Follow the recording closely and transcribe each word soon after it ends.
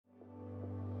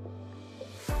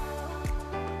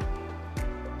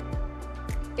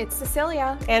It's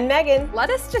Cecilia. And Megan. Let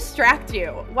us distract you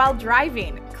while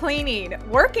driving, cleaning,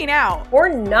 working out. Or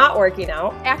not working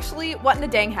out. Actually, what in the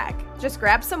dang heck? Just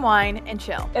grab some wine and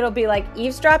chill. It'll be like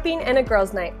eavesdropping and a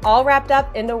girls' night, all wrapped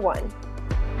up into one.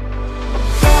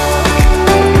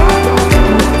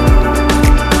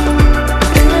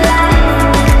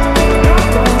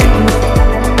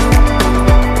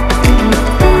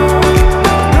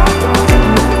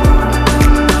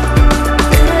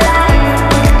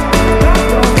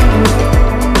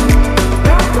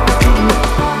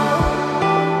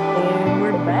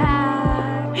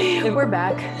 We're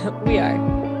back. We are.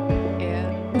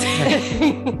 And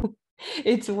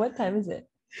It's what time is it?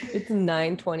 It's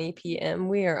 9:20 p.m.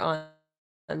 We are on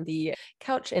the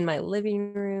couch in my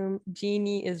living room.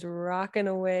 Jeannie is rocking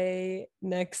away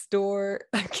next door.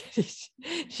 I'm kidding.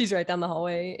 She's right down the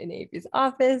hallway in Avery's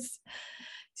office.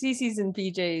 Cece's in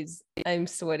PJs. I'm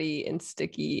sweaty and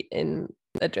sticky in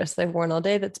a dress I've worn all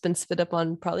day that's been spit up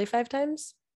on probably 5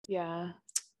 times. Yeah.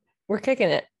 We're kicking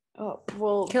it. Oh,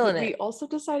 well, Killing we it. also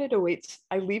decided to wait.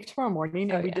 I leave tomorrow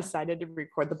morning and Oh, we yeah. decided to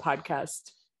record the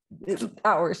podcast.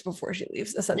 Hours before she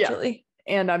leaves, essentially.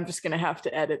 And I'm just going to have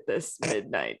to edit this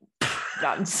midnight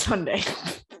on Sunday.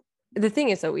 The thing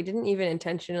is, though, we didn't even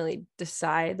intentionally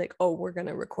decide, like, oh, we're going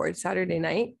to record Saturday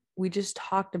night. We just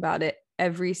talked about it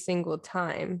every single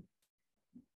time.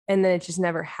 And then it just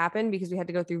never happened because we had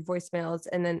to go through voicemails.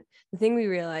 And then the thing we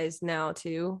realize now,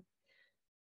 too,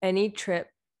 any trip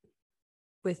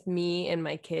with me and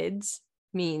my kids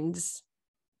means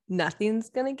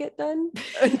nothing's going to get done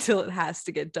until it has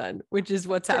to get done, which is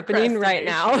what's happening right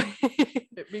now.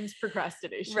 It means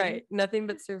procrastination. Right. Nothing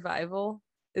but survival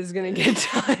is going to get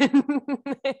done.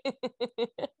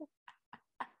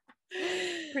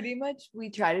 Pretty much we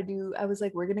try to do, I was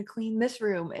like, we're going to clean this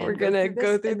room. And We're going to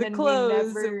go through the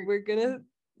clothes. And we're going to,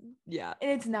 yeah.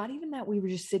 And it's not even that we were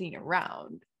just sitting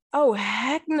around. Oh,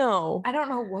 heck no. I don't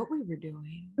know what we were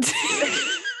doing.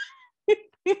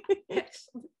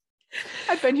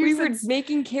 I've been here We were since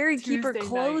making Carrie keep her Tuesday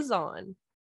clothes on.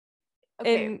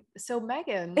 Okay, And- so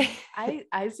Megan,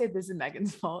 I say this is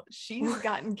Megan's fault. She's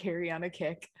gotten Carrie on a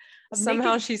kick. Of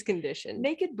Somehow she's conditioned.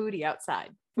 naked booty outside,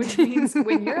 which means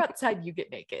when you're outside, you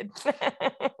get naked.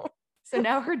 So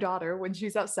now her daughter, when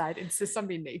she's outside, insists on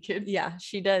being naked. Yeah,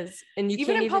 she does. And you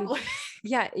Even can't in public.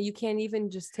 Yeah, you can't even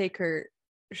just take her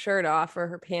shirt off or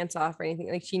her pants off or anything.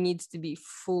 Like, she needs to be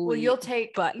fully Well, you'll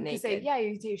take butt you can naked. say, yeah,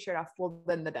 you can take your shirt off. Well,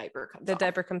 then the diaper comes The off.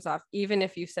 diaper comes off. Even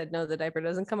if you said no, the diaper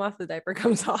doesn't come off, the diaper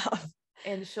comes off.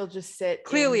 And she'll just sit.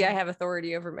 Clearly, in- I have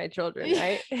authority over my children,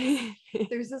 right?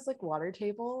 There's this like water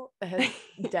table that has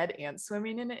dead ants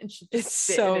swimming in it, and she just It's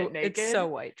sit in so it naked. it's so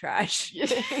white trash.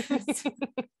 Yes.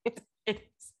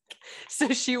 So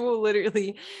she will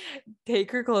literally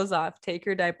take her clothes off, take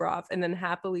her diaper off, and then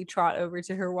happily trot over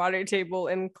to her water table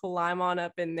and climb on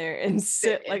up in there and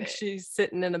sit in like it. she's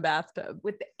sitting in a bathtub.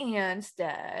 With the ants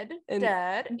dead, And-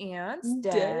 dead ants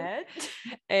dead.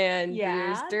 And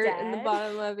Yeah, there's dirt in the dead.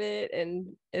 bottom of it,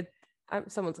 and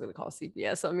someone's gonna call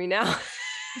CPS on me now.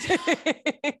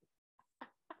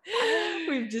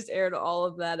 We've just aired all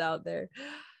of that out there.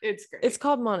 It's great. It's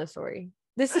called Montessori.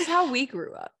 This is how we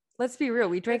grew up. Let's be real.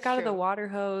 We drank That's out of the true. water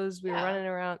hose. We were Yeah. running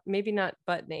around, maybe not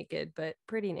butt naked, but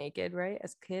pretty naked, right?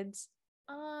 As kids.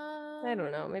 I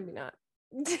don't know. Maybe not.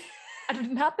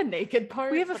 Not the naked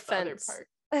part. We have a but the other fence.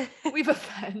 part. We have a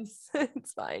fence.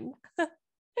 It's fine.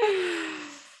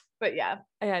 But yeah,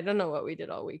 I don't know what we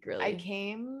did all week, really. I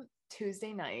came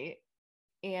Tuesday night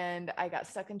and I got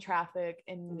stuck in traffic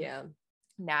in Yeah.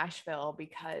 Nashville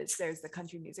because there's the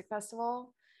country music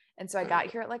festival. And so I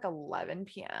got here at like 11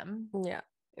 p.m. Yeah.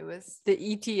 It was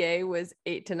The ETA was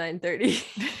 8 to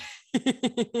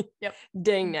 9:30. Yep.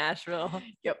 Dang, Nashville.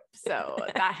 Yep. So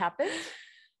that happened.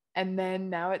 And then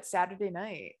now it's Saturday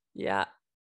night. Yeah.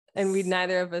 And we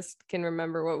neither of us can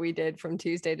remember what we did from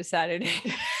Tuesday to Saturday.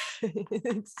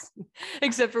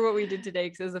 Except for what we did today,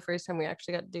 because it was the first time we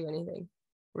actually got to do anything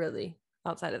really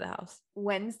outside of the house.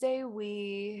 Wednesday,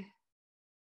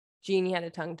 Jeannie had a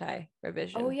tongue tie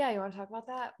revision. oh yeah, you want to talk about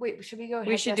that? Wait, should we go?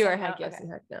 We heck should yes do our on heck now? yes Okay.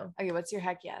 and heck no. Okay, what's your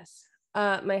heck yes?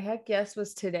 My heck yes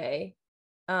was today.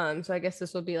 So I guess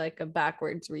this will be like a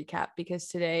backwards recap because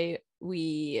today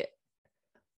we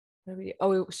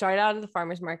started out at the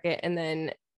farmer's market and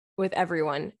then with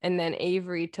everyone, and then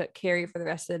Avery took Carrie for the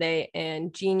rest of the day,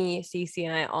 and Jeannie, Cece,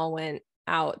 and I all went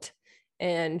out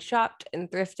and shopped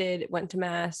and thrifted, went to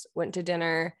mass, went to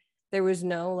dinner. There was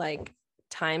no like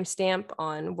timestamp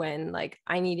on when like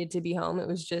I needed to be home. It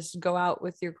was just go out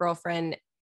with your girlfriend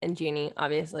and Jeannie,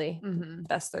 obviously, Mhm.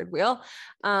 best third wheel,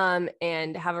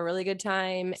 and have a really good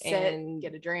time Sit, and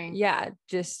get a drink. yeah,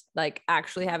 just like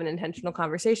actually have an intentional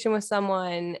conversation with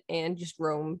someone and just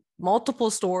roam multiple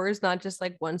stores, not just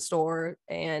like one store,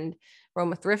 and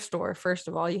roam a thrift store. First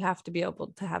of all, you have to be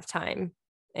able to have time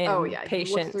and Oh, yeah, you look through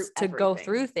patience to go everything.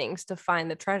 through things to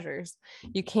find the treasures.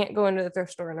 You can't go into the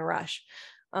thrift store in a rush.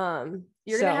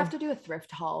 You're gonna have to do a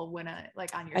thrift haul when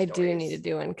like on your I stories. do need to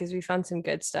do one because we found some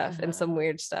good stuff and some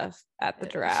weird stuff at the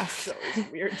giraffe. So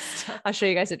weird stuff. I'll show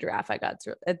you guys a giraffe I got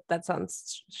through. That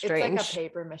sounds strange. It's like a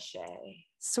paper mache.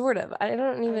 Sort of. I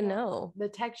don't even know. know. The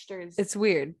textures. It's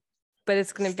weird, but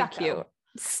it's gonna be cute.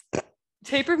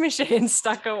 Paper mache and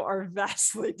stucco are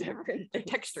vastly different. They're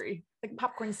textury, like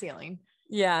popcorn ceiling.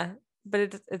 Yeah,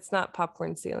 but it's not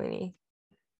popcorn ceiling-y.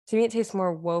 To me, it tastes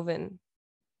more woven.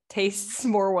 Tastes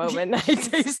more woven. I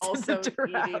taste also the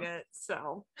giraffe. eating it,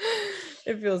 so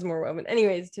it feels more woven.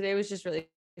 Anyways, today was just really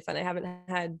fun. I haven't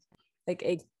had like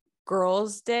a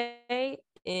girls' day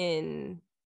in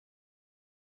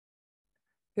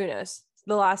who knows.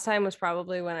 The last time was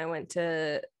probably when I went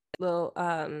to little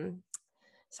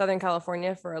Southern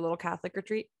California for a little Catholic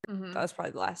retreat. Mhm. That was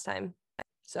probably the last time.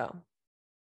 So,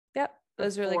 yep, it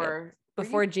was really good. Were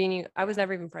Before you- Jeannie, I was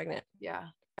never even pregnant. Yeah.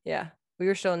 Yeah, we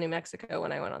were still in New Mexico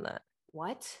when I went on that.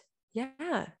 What?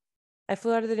 Yeah, I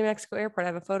flew out of the New Mexico airport. I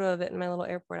have a photo of it in my little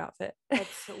airport outfit.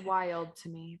 That's wild to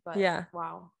me, but Yeah.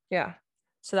 wow. Yeah,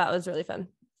 so that was really fun.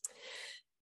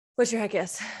 What's your heck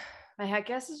guess? My heck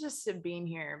guess is just being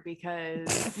here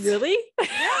because Really?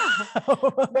 Yeah.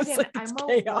 Megan, Megan,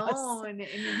 I'm alone in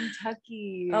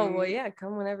Kentucky. Oh well, yeah,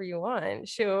 come whenever you want.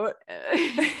 Shoot.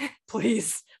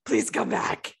 please come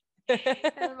back.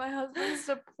 And my husband's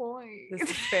deployed. This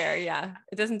is fair. Yeah,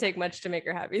 it doesn't take much to make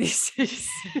her happy these days.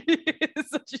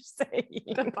 That's what you're saying.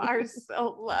 The bar's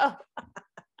so low.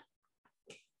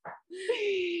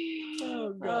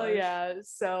 Oh, Oh yeah,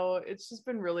 so it's just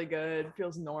been really good.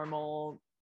 Feels normal.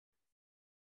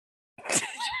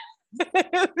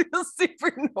 It feels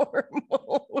super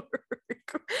normal.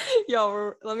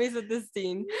 Y'all, let me set this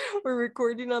scene. We're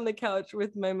recording on the couch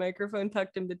with my microphone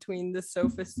tucked in between the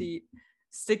sofa seat,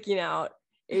 sticking out.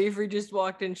 Avery just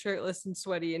walked in shirtless and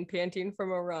sweaty and panting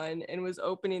from a run and was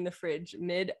opening the fridge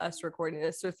mid us recording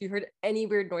this. So if you heard any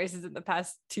weird noises in the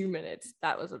past 2 minutes,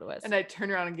 that was what it was. And I turned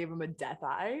around and gave him a death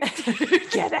eye.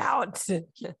 Get out.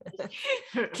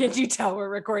 Can't you tell we're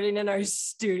recording in our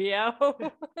studio?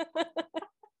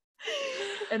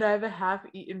 And I have a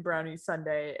half-eaten brownie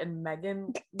sundae, and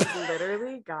Megan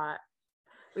literally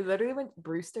went to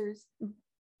Brewster's.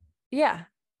 Yeah.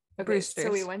 Okay, Brewster's.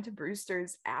 So we went to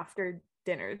Brewster's after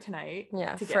dinner tonight.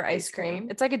 Yeah, to for get ice cream.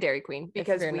 It's like a Dairy Queen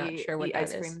because if you're we not sure what eat that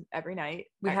ice is. cream every night.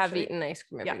 We have actually. eaten ice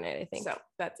cream every night, I think. So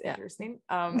that's Yeah. interesting.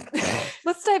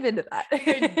 Let's dive into that. I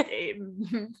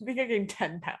think I gained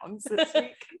 10 pounds this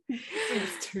week.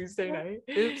 Since Tuesday night.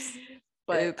 Oops.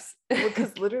 But Oops.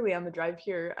 because literally on the drive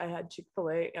here, I had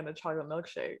Chick-fil-A and a chocolate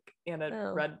milkshake and a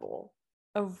Oh. Red Bull.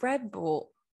 A Red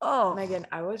Bull. Oh, Megan,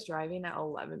 I was driving at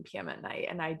 11 p.m. at night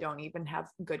and I don't even have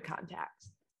good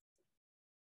contacts.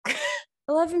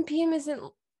 11 p.m. isn't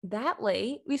that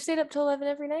late. We've stayed up till 11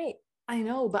 every night. I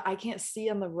know, but I can't see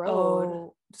on the road.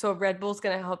 Oh, so Red Bull's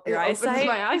gonna help your It opens eyesight.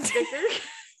 my eyes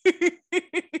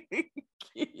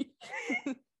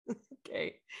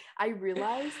Okay. I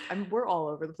realized we're all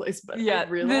over the place, but Yeah, I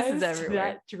this realized is everywhere.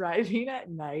 that driving at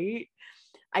night,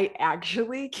 I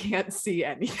actually can't see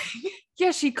anything.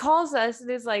 Yeah, she calls us and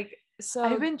is like, so I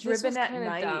haven't this driven was at kinda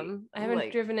night, dumb. I haven't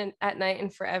like- driven at night in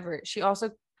forever. She also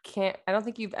can't. I don't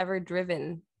think you've ever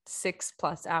driven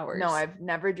 6+ hours. No, I've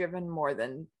never driven more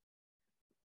than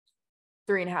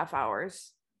 3.5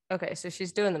 hours. Okay, so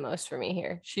she's doing the most for me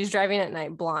here. She's driving at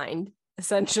night blind,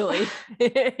 essentially.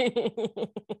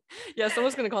 Yeah,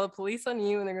 someone's gonna call the police on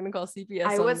you and they're gonna call CPS.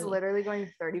 I on was me. literally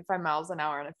going 35 miles an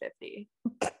hour on a 50.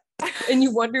 And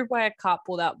you wondered why a cop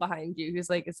pulled out behind you. He's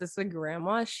like, is this a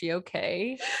grandma? Is she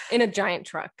okay? In a giant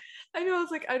truck. I know. I was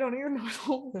like, I don't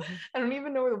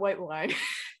even know where the white line.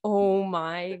 Oh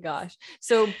my gosh.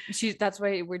 So that's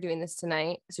why we're doing this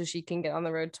tonight. So she can get on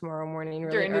the road tomorrow morning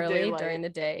really During the early daylight. during the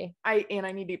day. I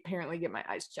need to apparently get my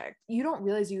eyes checked. You don't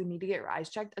realize you need to get your eyes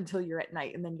checked until you're at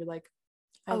night, and then you're like,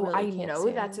 oh, really I can't know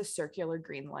see that's anything. a circular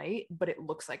green light, but it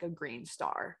looks like a green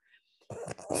star.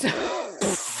 So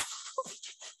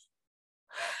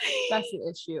That's the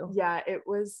issue. yeah,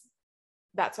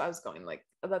 that's why I was going like,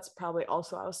 that's probably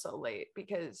also I was so late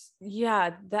because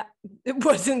Yeah, that it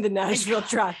wasn't the Nashville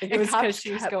traffic. It and was because cops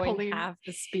she was kept going pulling- half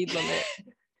the speed limit.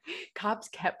 cops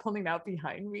kept pulling out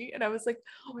behind me, and I was like,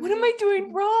 what am I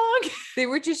doing wrong? They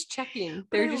were just checking. They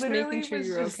But were I just literally making sure was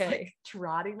you're just, okay. like,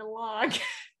 trotting along.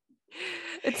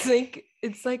 It's like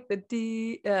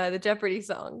the Jeopardy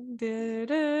song.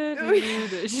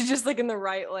 She's just like in the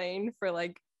right lane for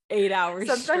like 8 hours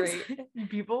Sometimes straight.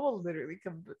 people will literally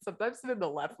come. Sometimes in the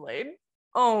left lane.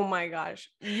 Oh my gosh,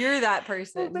 you're that Well,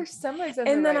 person. there's semis in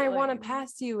And the then right I want lane. to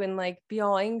pass you and like be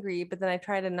all angry, but then I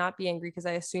try to not be angry because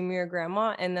I assume you're a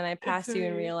grandma, and then I pass you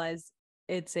and me. realize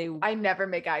it's a I never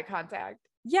make eye contact.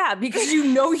 yeah, because you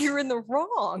know you're in the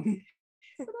wrong.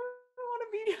 But I don't want to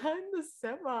be behind the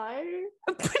semi.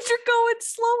 But you're going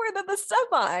slower than the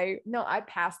semi. No, I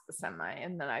pass the semi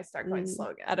and then I start going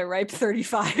slow again. At a ripe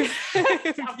 35. A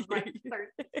ripe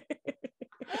 30.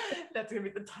 That's gonna be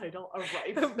the title. A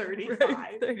ripe 35.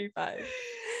 Ripe 35.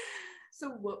 So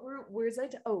where's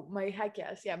my heck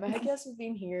yes. Yeah, my heck yes was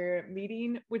being here,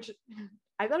 meeting, which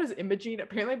I thought it was Imogene.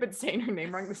 Apparently I've been saying her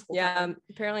name wrong this whole time.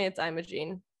 Apparently it's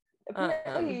Imogene.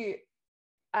 Apparently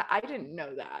I didn't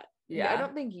know that. Yeah, I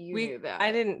don't think you knew that.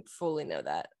 I didn't fully know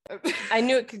that. I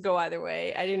knew it could go either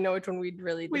way. I didn't know which one we'd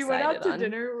really decided on. We went out to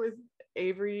dinner with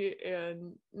Avery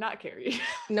and not Carrie.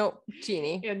 Nope,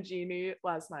 Jeannie. And Jeannie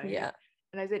last night. Yeah.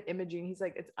 And I said Imogene. He's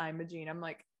like, it's Imogene. I'm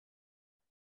like,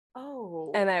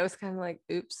 oh. And I was kind of like,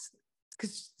 oops.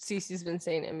 Because Cece's been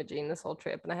saying Imogene this whole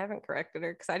trip, and I haven't corrected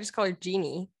her because I just call her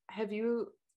Jeannie. Have you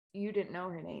didn't know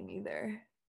her name either.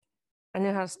 I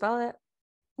know how to spell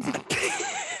it.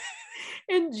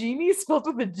 And Jeannie spelled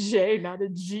with a J, not a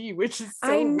G, which is so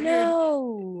I weird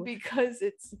know. because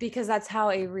that's how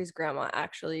Avery's grandma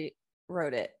actually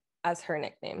wrote it as her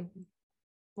nickname.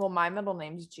 well, my middle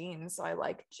name's Jean, so I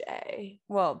like J.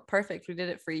 Well, perfect. We did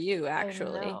it for you,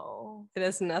 actually. I know. It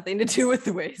has nothing to do with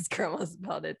the way his grandma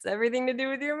spelled it. It's everything to do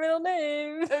with your middle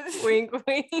name. Wink,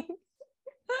 wink.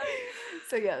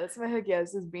 So yeah, that's my heck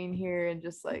yes, is being here and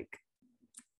just like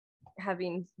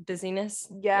having busyness.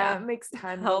 it makes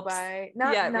time Helps. go by.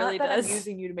 Not Yeah, it really that does. I'm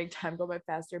using you to make time go by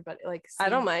faster, but like I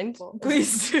don't seeing mind. people-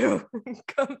 Please do.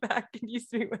 Come back and use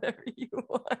me whenever you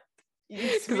want.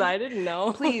 Use Because me. I didn't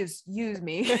know. Please use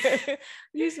me.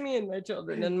 Use me and my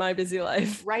children and my busy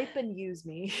life. Ripe and use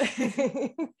me.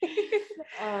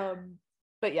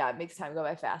 But yeah, it makes time go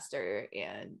by faster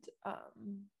and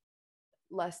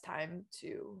less time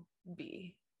to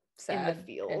be Sad in the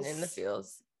fields. and in the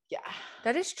fields. Yeah.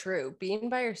 That is true. Being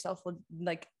by yourself will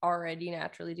like already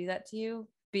naturally do that to you.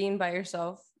 Being by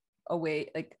yourself away,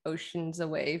 like oceans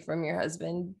away from your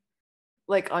husband,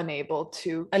 Like unable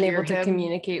to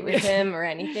communicate with him or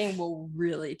anything will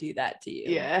really do that to you.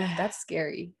 Yeah. That's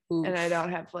scary. Oof. And I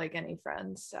don't have like any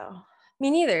friends, so Me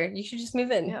neither. You should just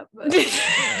move in. yeah. I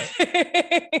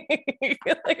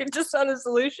feel like I just found a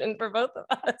solution for both of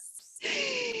us.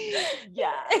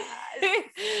 Yeah.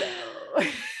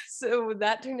 So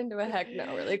that turned into a heck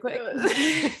no really quick.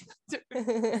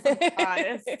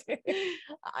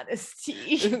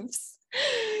 Honesty. Oops.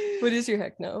 What is your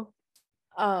heck no?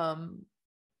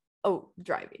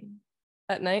 Driving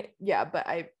At night? yeah, but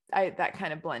I that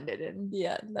kind of blended in.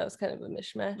 Yeah, that was kind of a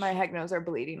mishmash. My heck nose are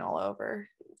bleeding all over.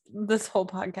 This whole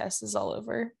podcast is all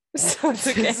over. So it's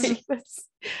okay. I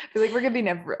feel like we're gonna be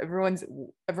everyone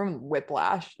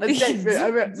whiplash. Take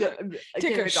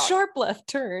Take a sharp left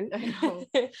turn. I know.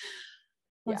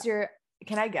 What's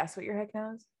can I guess what your heck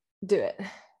nose? Do it.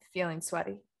 Feeling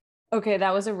sweaty. Okay,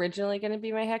 that was originally going to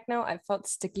be my heck no. I felt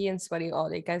sticky and sweaty all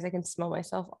day. Guys, I can smell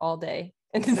myself all day.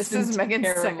 And This is Megan's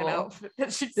second terrible. outfit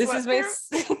that she This sweat is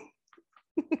my through.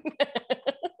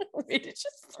 way to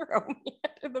just throw me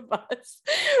under the bus,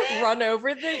 run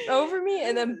over me,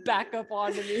 and then back up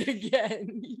onto me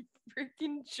again. You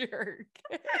freaking jerk.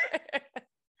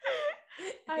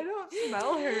 I don't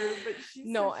smell her, but she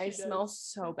No, says I she smell does.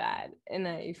 so bad and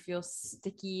I feel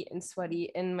sticky and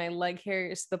sweaty, and my leg hair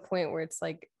is to the point where it's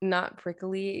like not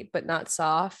prickly but not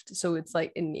soft, so it's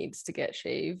like it needs to get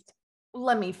shaved.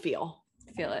 Let me feel.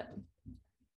 Feel it.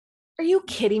 Are you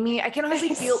kidding me? I can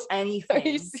hardly feel anything. Are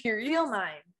you serious? Feel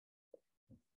mine.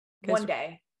 'Cause One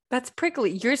day. That's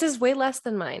prickly. Yours is way less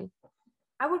than mine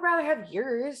I would rather have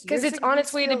yours because Yours it's on its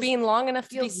just way to feels being long enough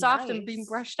to be feels soft and nice. being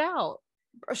brushed out.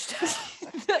 brushed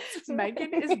out.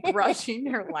 Megan is brushing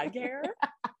her leg hair.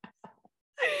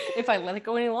 If I let it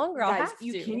go any longer, I'll Guys, have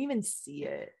you to. can't even see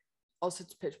it. Also,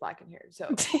 it's pitch black in here. So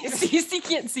Cece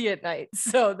can't see at night,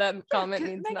 so that comment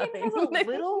means Megan nothing. has a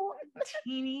little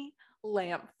teeny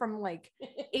lamp from like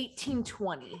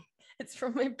 1820. It's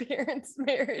from my parents'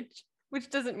 marriage,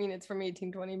 which doesn't mean it's from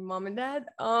 1820, mom and dad.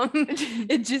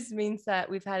 It just means that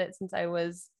we've had it since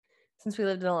we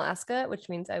lived in Alaska, which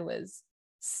means I was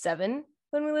 7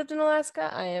 when we lived in Alaska.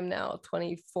 I am now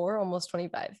 24, almost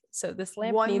 25. So this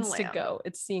lamp One needs lamp. to go.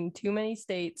 It's seen too many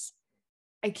states.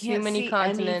 I can't many see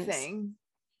continents. anything.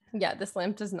 Yeah, this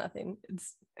lamp does nothing.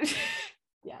 It's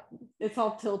Yeah, it's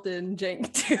all tilted and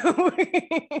jank too.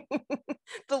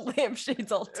 The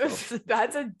lampshade's all tilted.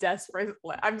 That's a desperate.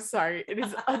 I'm sorry. It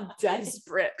is a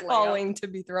desperate calling to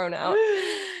be thrown out.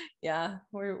 Yeah,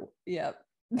 it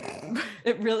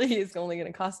really is only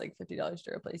going to cost like $50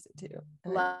 to replace it too.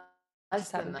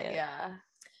 Less than that,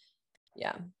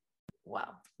 yeah.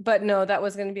 Wow. But no, that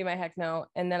was going to be my heck no.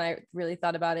 And then I really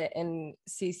thought about it, and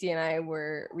Cece and I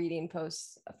were reading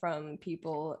posts from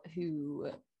people who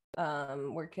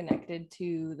were connected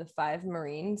to the 5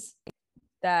 Marines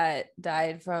that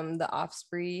died from the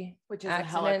Osprey, which is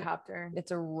accident. A helicopter.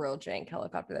 It's a real jank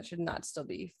helicopter that should not still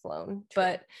be flown. True.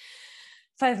 But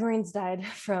 5 Marines died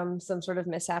from some sort of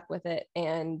mishap with it,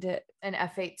 and an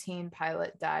F-18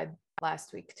 pilot died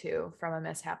last week too from a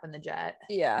mishap in the jet.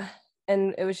 Yeah,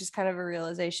 and it was just kind of a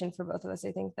realization for both of us.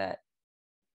 I think that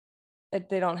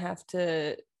they don't have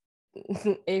to.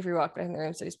 Avery walked back in the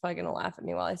room, so he's probably gonna laugh at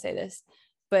me while I say this,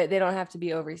 but they don't have to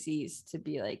be overseas to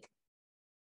be like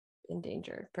in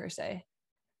danger per se.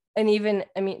 And even,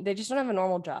 I mean, they just don't have a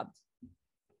normal job.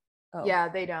 Oh. Yeah,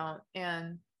 they don't.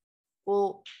 And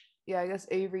well, yeah, I guess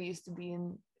Avery used to be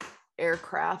in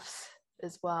aircrafts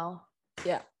as well.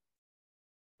 Yeah.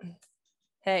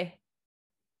 Hey.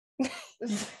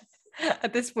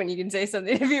 At this point, you can say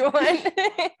something if you want.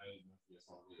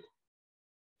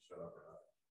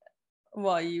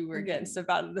 While you were getting stuff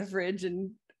out of the fridge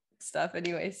and stuff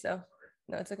anyway, so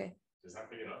no, it's okay. Does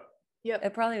that pick it up? Yep,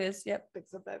 it probably is. Yep,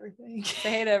 picks up everything.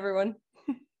 Say hey to everyone.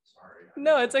 Sorry.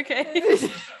 No, it's okay. Do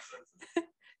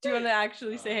you want to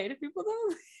actually say hey to people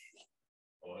though?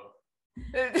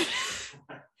 Hello.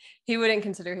 He wouldn't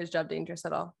consider his job dangerous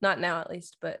at all. Not now, at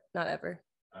least, but not ever.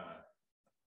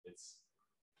 It's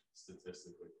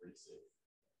statistically pretty safe.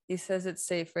 He says it's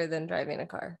safer than driving a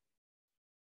car.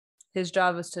 His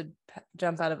job was to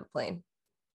jump out of a plane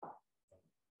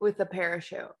with a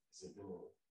parachute.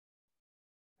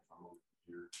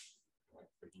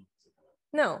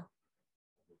 No.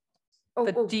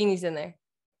 The genie's in there.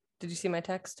 Did you see my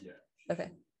text? Yeah.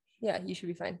 Okay. Yeah, you should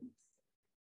be fine.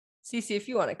 Cece, if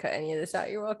you want to cut any of this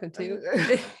out, you're welcome to.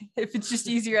 If it's just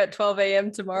easier at 12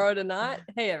 a.m. tomorrow to not.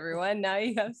 Hey, everyone. Now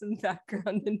you have some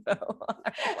background info on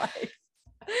our life.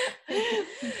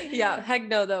 Yeah, heck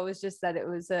no, though. It was just that it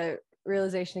was a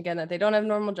realization again that they don't have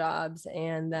normal jobs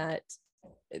and that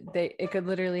it could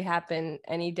literally happen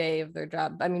any day of their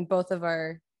job. I mean, both of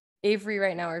our Avery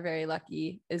right now are very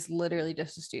lucky, is literally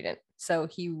just a student. So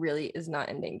he really is not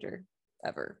in danger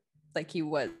ever. Like he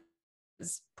was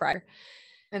prior.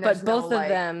 And but both of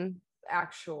them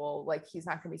actual, like he's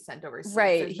not going to be sent overseas.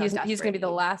 Right. He's going to be the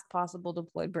last possible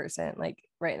deployed person like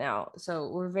right now. So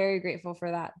we're very grateful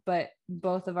for that. But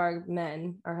both of our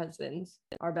men, our husbands,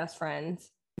 our best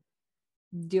friends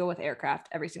deal with aircraft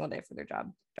every single day for their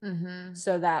job. Mm-hmm.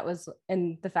 So that was,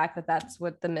 and the fact that that's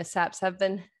what the mishaps have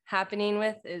been happening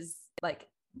with is like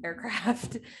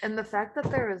aircraft. And the fact that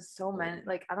there is so many,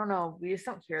 like, I don't know, we just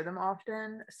don't hear them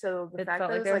often. So the fact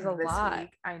that there's like a lot week,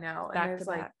 I know, back and there's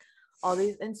like back. All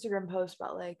these Instagram posts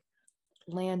about like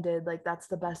landed, like that's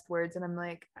the best words, and I'm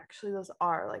like, actually those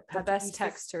are like the best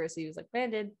text to receive is like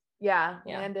landed. Yeah,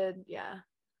 landed. Yeah.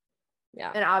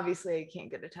 And obviously I can't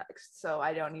get a text, so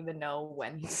I don't even know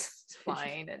when he's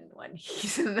flying and when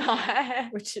he's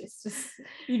not. Which is just,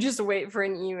 you just wait for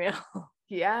an email.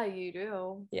 Yeah, you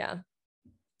do. Yeah.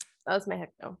 That was my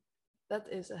heck no. That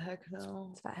is a heck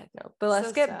no. It's a heck no. But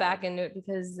let's get back into it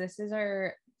because this is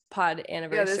our pod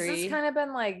anniversary. Yeah, this has kind of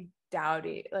been like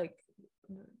Dowdy, like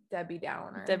Debbie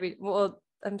Downer. Well,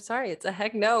 I'm sorry, it's a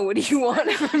heck no. What do you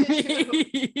want from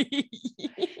me?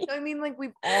 I mean, like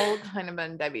we've all kind of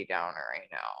been Debbie Downer right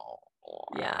now.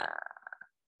 Yeah.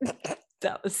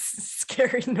 That was a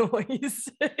scary noise.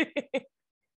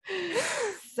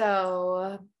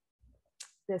 So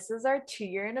this is our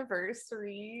 2-year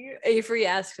anniversary. Avery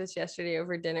asked us yesterday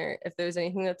over dinner if there was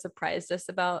anything that surprised us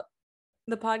about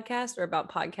the podcast or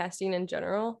about podcasting in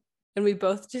general. And we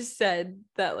both just said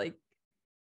that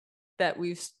that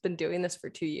we've been doing this for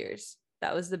 2 years.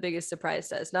 That was the biggest surprise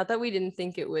to us. Not that we didn't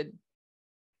think it would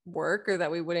work or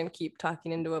that we wouldn't keep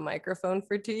talking into a microphone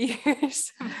for 2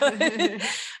 years,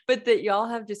 but that y'all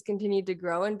have just continued to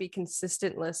grow and be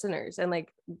consistent listeners and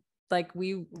like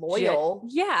we loyal.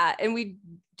 Yeah. And we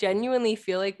genuinely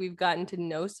feel like we've gotten to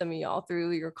know some of y'all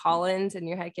through your call-ins and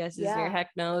your heck yeses and your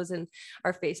heck nos and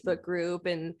our Facebook group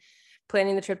and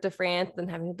planning the trip to France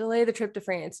and having to delay the trip to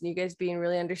France and you guys being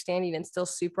really understanding and still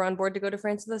super on board to go to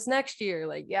France with us next year.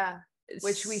 Like, yeah,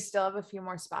 which we still have a few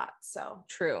more spots. So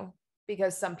true.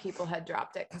 Because some people had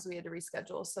dropped it because we had to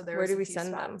reschedule. So where do we send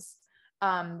spots.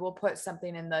 Them? We'll put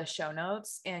something in the show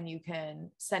notes and you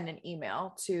can send an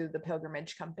email to the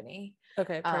Pilgrimage Company.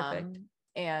 Okay, perfect.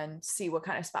 and see what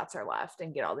kind of spots are left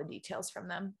and get all the details from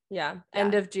them. Yeah.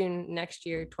 End of June next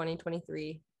year,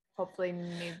 2023. Hopefully,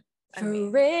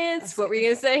 France. What were you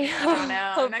gonna say? I don't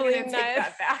know. I'm not gonna take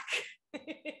that back.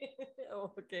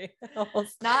 Oh, okay.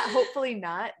 Not hopefully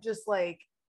not. Just like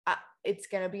it's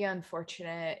gonna be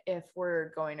unfortunate if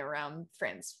we're going around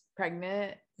France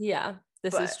pregnant. Yeah,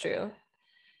 this is true.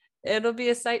 It'll be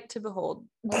a sight to behold.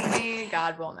 Only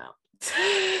God will know.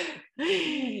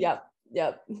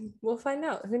 Yep. We'll find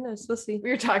out. Who knows? We'll see.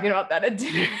 We were talking about that at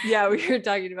dinner. Yeah, we were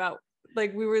talking about,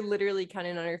 like, we were literally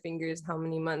counting on our fingers how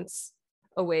many months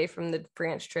away from the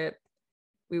France trip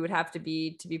we would have to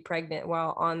be pregnant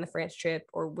while on the France trip,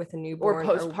 or with a newborn,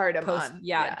 or postpartum.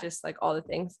 Yeah, just like all the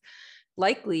things.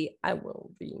 Likely I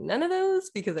will be none of those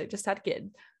because I just had a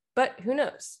kid, but who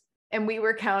knows? And we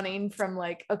were counting from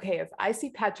like, okay, if I see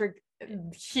Patrick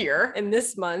here in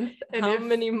this month, and how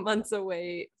many months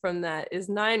away from that is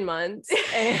 9 months,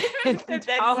 and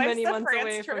how many months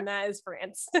away from that is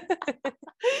France?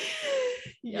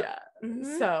 Yeah.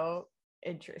 So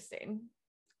interesting.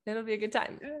 It'll be a good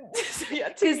time. Yeah,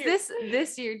 because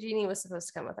this year Jeannie was supposed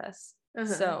to come with us,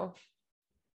 so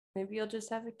maybe you'll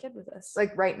just have a kid with us,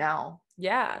 like right now.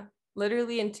 Yeah,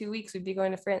 literally in 2 weeks we'd be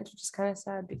going to France, which is kind of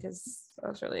sad because I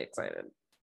was really excited.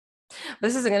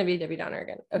 This isn't going to be Debbie Downer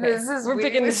again. Okay, we're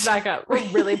picking this back up. We're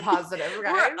really positive,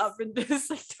 guys. We're up into this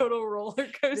like total roller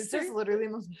coaster. This is literally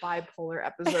the most bipolar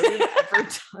episode we've ever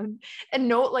done. And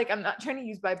no, like, I'm not trying to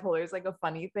use bipolar as like a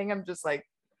funny thing. I'm just like,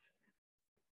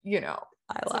 you know,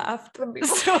 I laughed. So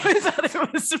I thought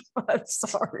it was fun.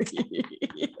 Sorry.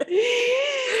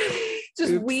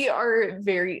 Just Oops. We are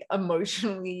very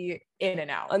emotionally in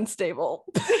and out, unstable.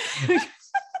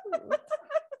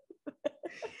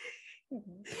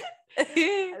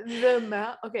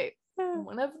 Okay,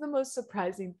 one of the most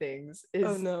surprising things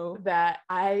is that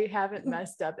I haven't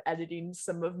messed up editing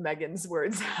some of Megan's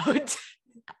words out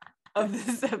of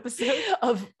this episode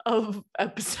of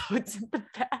episodes in the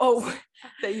past. Oh,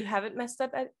 that you haven't messed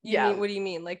up at? Mean, what do you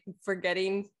mean? Like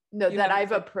forgetting? No, that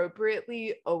I've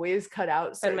appropriately always cut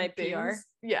out certain my things. PR.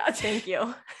 Yeah, thank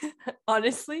you.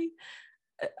 Honestly,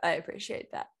 I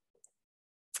appreciate that.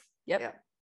 Yep. Yeah.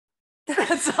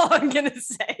 That's all I'm gonna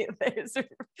say. There's a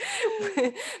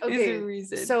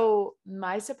reason. So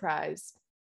my surprise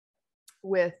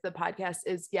with the podcast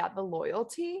is the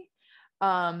loyalty.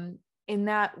 In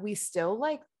that we still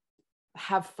like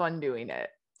have fun doing it.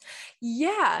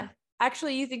 Yeah.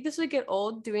 Actually, you think this would get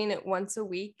old doing it once a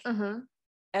week,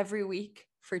 every week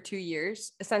for 2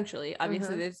 years, essentially.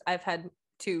 Obviously, I've had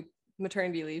 2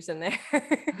 maternity leaves in there,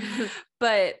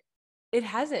 but it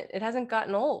hasn't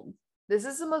gotten old. This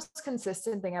is the most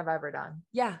consistent thing I've ever done.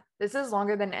 Yeah. This is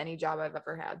longer than any job I've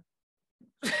ever had.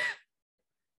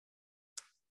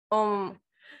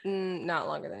 Not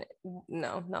longer than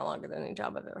any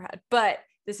job I've ever had, but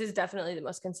this is definitely the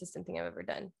most consistent thing I've ever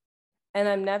done. And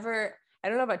I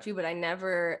don't know about you, but I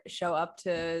never show up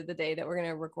to the day that we're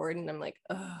gonna record and I'm like,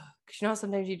 oh, because you know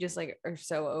sometimes you just like are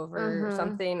so over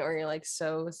something, or you're like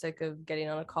so sick of getting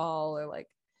on a call, or like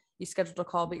you scheduled a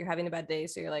call but you're having a bad day,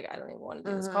 so you're like, I don't even want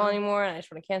to do this call anymore and I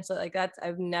just want to cancel it. Like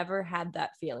I've never had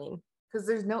that feeling because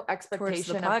there's no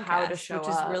expectation of how to show which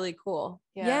up, is really cool.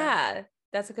 Yeah,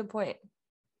 that's a good point.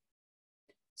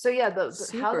 So yeah,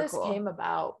 how this came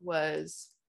about was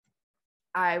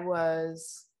I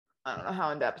don't know how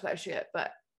in depth I should get,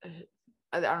 but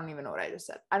I don't even know what I just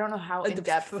said. I don't know how in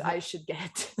depth I should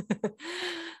get,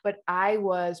 but I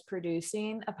was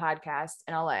producing a podcast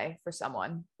in LA for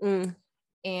someone.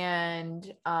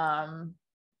 And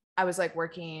I was like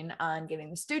working on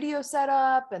getting the studio set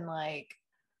up and like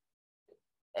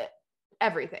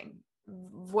everything,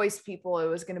 voice people, it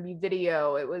was going to be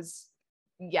video, it was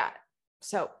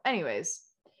so anyways,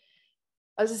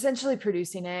 I was essentially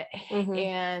producing it,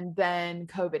 and then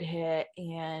COVID hit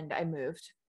and I moved.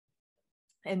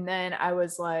 And then I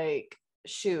was like,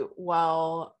 shoot,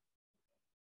 well,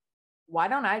 why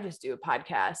don't I just do a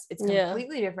podcast? It's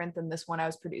completely different than this one I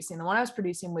was producing. The one I was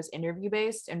producing was interview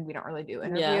based and we don't really do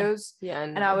interviews.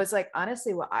 And I was like,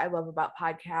 honestly, what I love about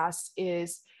podcasts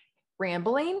is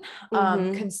rambling,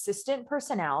 consistent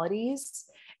personalities,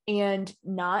 and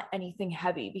not anything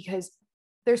heavy, because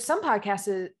there's some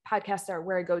podcasts are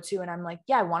where I go to and I'm like,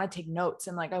 I want to take notes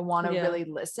and like, I want to really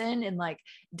listen and like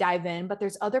dive in. But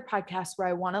there's other podcasts where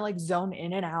I want to like zone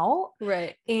in and out.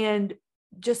 Right. And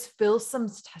just fill some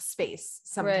space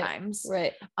sometimes.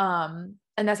 Right. And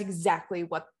that's exactly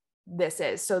what this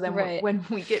is. So then when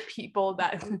we get people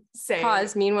that say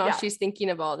pause, meanwhile, she's thinking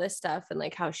of all this stuff and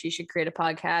like how she should create a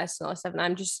podcast and all this stuff. And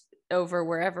I'm just over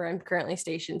wherever I'm currently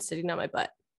stationed, sitting on my butt.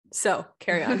 So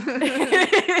carry on.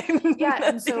 Yeah,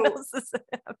 and Nothing so- else has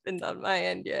happened on my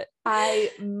end yet.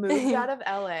 I moved out of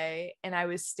LA and I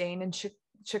was staying in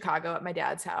Chicago at my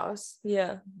dad's house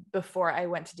Yeah, before I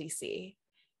went to DC.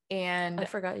 And I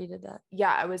forgot you did that.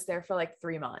 yeah, I was there for like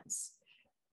 3 months,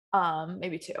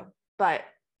 maybe 2, but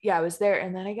yeah, I was there.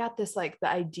 And then I got this, like, the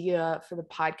idea for the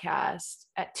podcast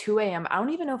at 2 a.m. I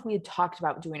don't even know if we had talked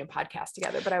about doing a podcast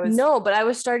together, but I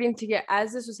was starting to get,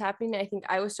 as this was happening, I think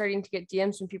I was starting to get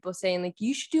DMs from people saying like,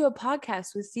 you should do a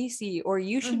podcast with Cece, or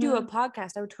you should do a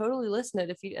podcast. I would totally listen to it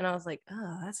if you, and I was like,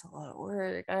 oh, that's a lot of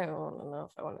work. I don't know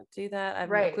if I want to do that. I have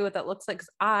no clue what that looks like, because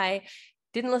I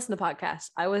didn't listen to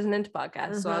podcasts. I wasn't into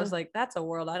podcasts. So I was like, that's a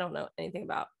world I don't know anything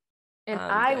about. and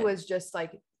I was just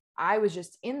like, I was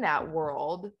just in that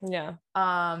world. Yeah.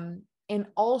 And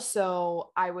also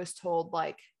I was told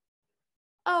like,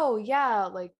 oh yeah,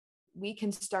 like we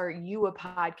can start you a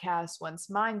podcast once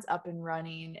mine's up and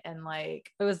running. And like,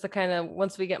 It was the kind of,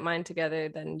 once we get mine together,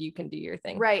 then you can do your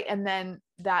thing. right. And then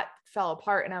that fell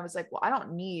apart. And I was like, well, I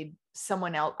don't need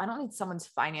someone else. I don't need someone's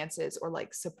finances or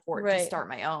like support to Right. start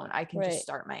my own. I can Right. just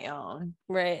start my own.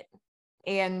 Right.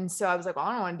 And so I was like, well,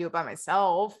 I don't want to do it by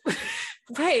myself.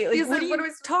 Right. Like, He's what like, do what you do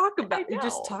we- talk about? You know.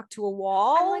 just talk to a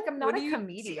wall? I'm like, I'm not What a do you-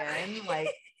 comedian. Like,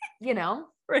 you know?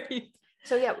 Right.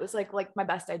 So yeah, it was like my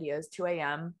best ideas, 2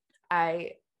 a.m.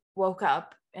 I woke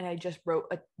up and I just wrote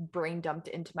a brain dumped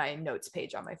into my notes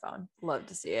page on my phone. Love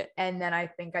to see it. And then I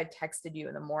think I texted you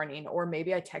in the morning, or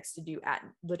maybe I texted you at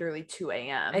literally 2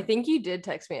 a.m. I think you did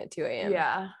text me at 2 a.m.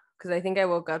 Yeah. Because I think I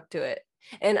woke up to it.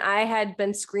 And I had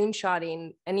been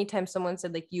screenshotting anytime someone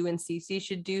said like you and Cece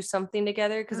should do something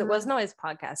together, because it wasn't always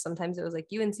podcast. Sometimes it was like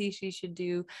you and Cece should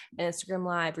do an Instagram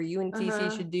live, or you and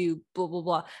Cece should do blah, blah,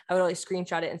 blah. I would always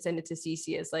screenshot it and send it to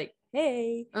Cece as like,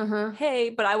 hey,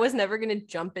 hey, but I was never going to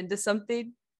jump into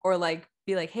something or like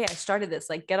be like, hey, I started this,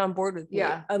 like get on board with me.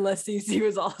 Yeah. Unless Cece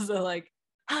was also like,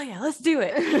 oh yeah, let's do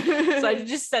it. So I would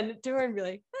just send it to her and be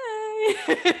like,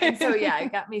 hey. And so yeah,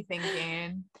 it got me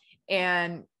thinking.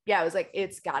 And yeah, I was like,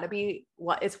 it's gotta be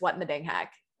what in the dang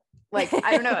heck. Like,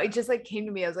 I don't know. It just like came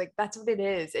to me. I was like, that's what it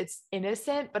is. It's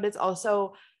innocent, but it's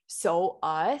also so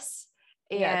us.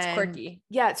 And Yeah, it's quirky.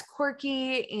 Yeah, it's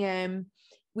quirky. And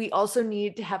we also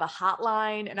need to have a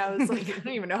hotline. And I was like, I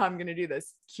don't even know how I'm gonna do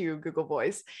this. Cue Google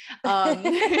Voice.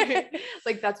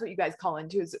 Like that's what you guys call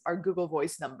into is our Google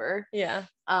Voice number. Yeah.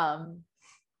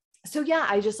 So yeah,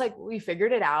 I just like, we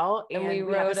figured it out, And and we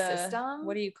we have wrote a system.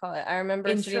 what do you call it? I remember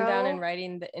sitting down and Intro?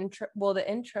 writing the intro. Well, the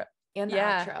intro, and the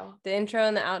yeah. outro. the intro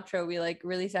and the outro, we like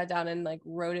really sat down and like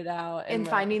wrote it out And were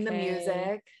like, finding the okay.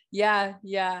 music. Yeah.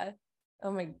 Yeah. Oh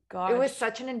my gosh. It was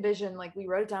such an envision. Like we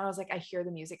wrote it down. I was like, I hear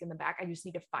the music in the back. I just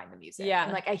need to find the music. Yeah.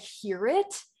 And like I hear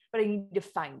it, but I need to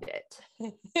find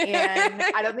it. And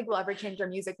I don't think we'll ever change our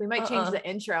music. We might change the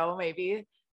intro maybe,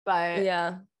 but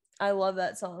yeah. I love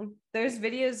that song. There's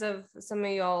videos of some of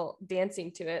y'all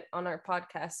dancing to it on our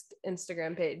podcast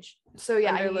Instagram page. so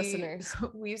yeah, under listeners.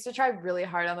 we used to try really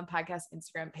hard on the podcast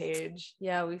Instagram page.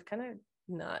 Yeah, we've kind of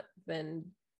not been.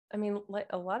 I mean, like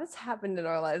a lot has happened in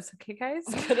our lives. Okay, guys,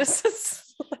 cut us a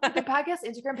slack. The podcast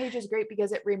Instagram page is great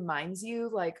because it reminds you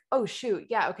like, oh shoot,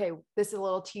 yeah, okay, this is a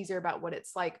little teaser about what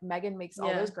it's like. Megan makes all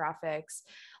Yeah. those graphics.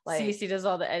 Like Cece does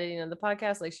all the editing of the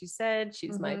podcast, like she said.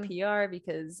 She's my Mhm. PR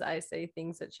because I say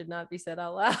things that should not be said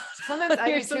out loud. sometimes I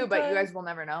Here do too, but you sometimes. guys will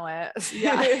never know it.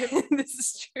 Yeah, this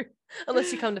is true.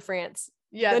 Unless you come to France,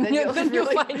 Yeah, then, you'll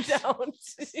really find out.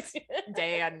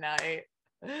 day and night.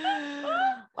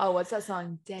 Oh, what's that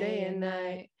song? Day and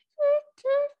night.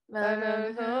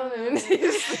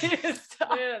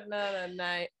 Stop. Not a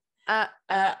night. At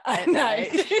night.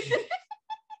 night.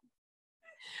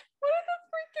 What are the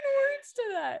freaking words to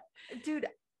that? Dude,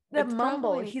 the It's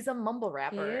mumble. probably- He's a mumble He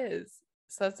rapper. is.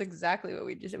 So that's exactly what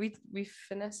we just we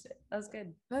finessed it. That was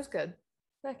good. That's good.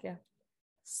 Heck yeah.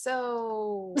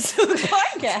 So, So the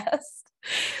podcast.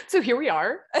 so here we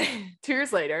are, 2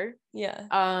 years later.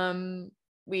 Yeah.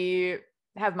 We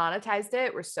have monetized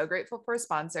it. We're so grateful for our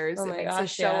sponsors. Oh It my makes us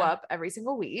gosh, show yeah. up every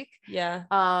single week. Yeah.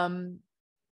 And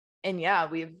yeah,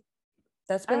 we've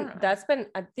That's I don't been know.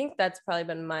 I think that's probably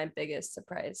been my biggest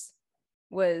surprise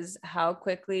was how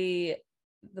quickly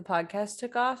the podcast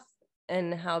took off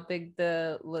and how big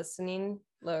the listening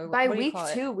by what do you week call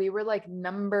it? 2, we were like we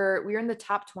were in the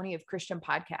top 20 of Christian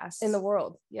podcasts in the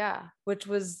world, Yeah. which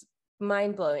was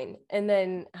mind-blowing. And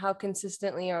then how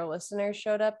consistently our listeners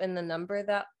showed up and the number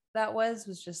that was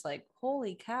just like,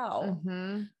 holy cow.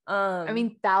 Mhm. I I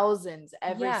mean, thousands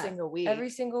every yeah, single week. every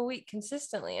single week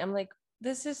consistently. I'm like,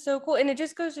 this is so cool. And it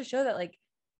just goes to show that like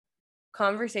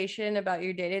conversation about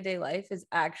your day-to-day life is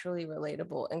actually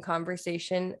relatable, and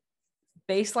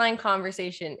baseline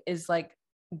conversation is like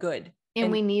good. And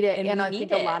we need it. and And we I need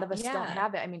think a lot it. of us don't Yeah.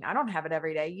 have it. I mean, I don't have it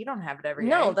every day. You don't have it every day.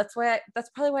 No, that's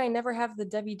probably why I never have the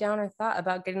Debbie Downer thought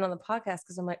about getting on the podcast,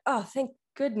 because I'm like, oh, thank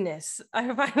goodness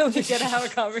I finally get to have a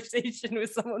conversation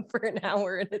with someone for an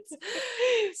hour, and it's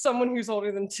someone who's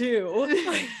older than 2.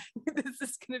 This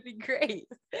is gonna be great.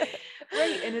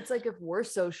 Right. And it's like, if we're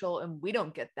social and we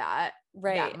don't get that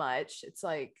Right. much, it's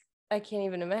like, I can't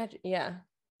even imagine. Yeah.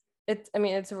 It's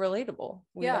relatable.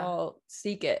 We Yeah. all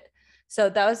seek it. So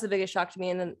that was the biggest shock to me.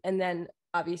 And then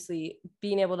obviously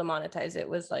being able to monetize it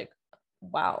was like,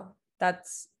 wow,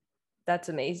 that's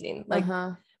amazing. Like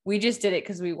we just did it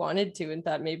because we wanted to and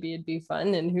thought maybe it'd be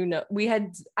fun. And who knows?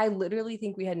 I literally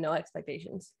think we had no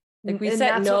expectations. Like we And set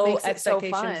that's what no makes it so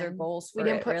expectations or fun. goals for we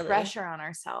didn't it, put really. pressure on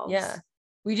ourselves. Yeah.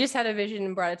 We just had a vision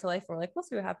and brought it to life. And we're like, we'll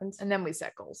see what happens. And then we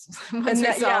set goals. Once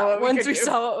we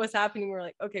saw what was happening, we're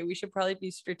like, okay, we should probably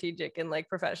be strategic and like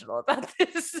professional about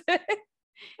this.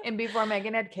 And before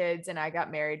Megan had kids and I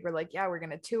got married, we're like, yeah, we're going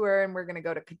to tour and we're going to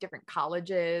go to different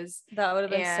colleges. That would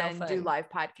have been and so fun. do live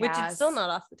podcasts. Which is still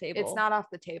not off the table. It's not off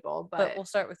the table, but we'll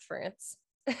start with France.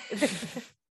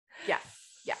 yeah.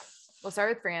 We'll start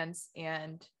with France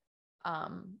and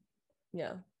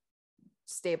yeah,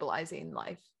 stabilizing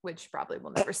life, which probably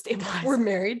will never stabilize. We're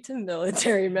married to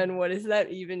military men. What does that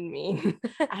even mean?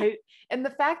 And the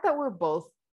fact that we're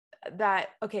both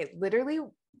okay, literally,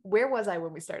 where was I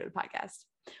when we started the podcast?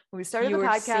 When we started the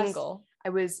podcast, single. I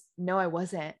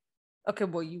wasn't. Okay,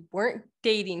 well, you weren't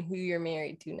dating who you're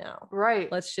married to now.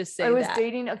 Right. Let's just say I was that.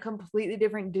 dating a completely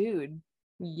different dude.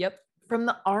 Yep. From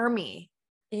the army.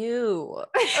 Ew.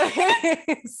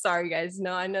 Sorry, guys.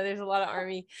 No, I know there's a lot of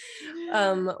army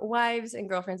wives and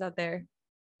girlfriends out there.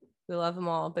 We love them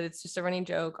all, but it's just a running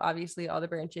joke. Obviously, all the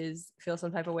branches feel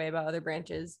some type of way about other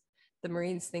branches. The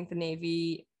Marines think the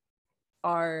Navy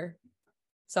are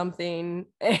something.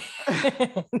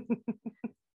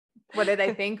 What did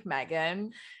I think,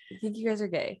 Megan? I think you guys are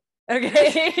gay.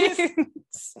 Okay.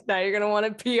 Now you're going to want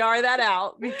to PR that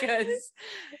out because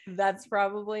that's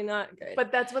probably not good.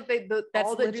 But that's what that's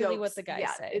all the literally jokes. what the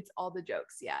guys say. It's all the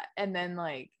jokes. Yeah. And then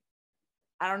like,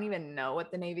 I don't even know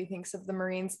what the Navy thinks of the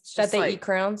Marines. It's that just they like, eat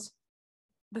crowns.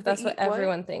 That's what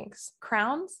everyone thinks.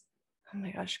 Crowns? Oh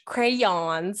my gosh.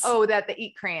 Crayons. Oh, that they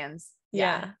eat crayons.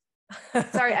 Yeah.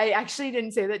 Sorry, I actually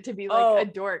didn't say that to be like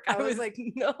a dork. I was like,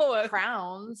 no,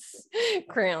 crowns.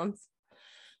 Crowns.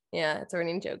 Yeah, it's a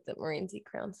running joke that Marines eat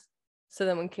crowns. So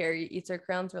then when Carrie eats her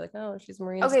crowns, we're like, oh, she's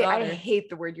Marine's okay, daughter. I hate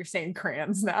the word you're saying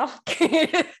crayons now.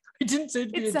 I didn't say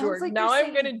to be a dork. Like now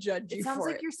I'm gonna judge you. It sounds for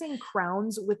like it. you're saying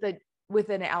crowns with an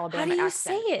Alabama How do you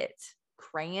accent. say it?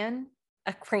 Crayon?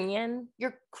 A crayon?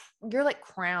 You're like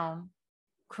crown,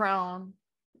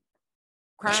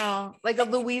 like a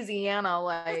Louisiana,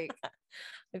 like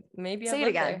Maybe say it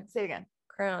again. Say it again.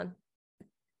 Crown.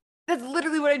 That's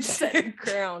literally what I just said.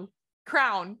 Crown.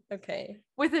 Okay.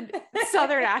 With a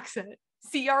southern accent.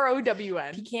 CROWN.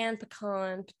 Pecan,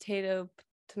 pecan, potato,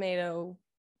 tomato.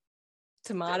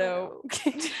 Tomato.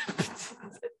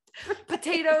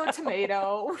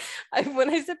 When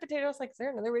I said potato, I was like, is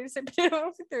there another way to say potato? I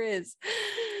don't think there is.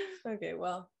 Okay,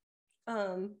 well.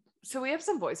 So we have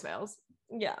some voicemails.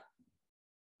 Yeah.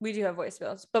 We do have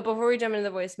voicemails. But before we jump into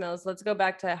the voicemails, let's go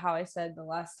back to how I said the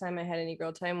last time I had any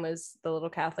girl time was the Little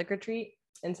Catholic Retreat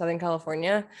in Southern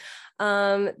California.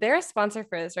 They're a sponsor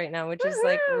for this right now, which is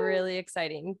like really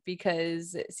exciting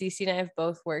because Cece and I have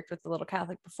both worked with the Little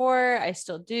Catholic before. I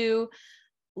still do.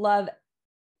 Love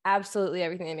absolutely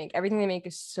everything they make. Everything they make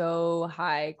is so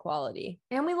high quality.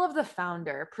 And we love the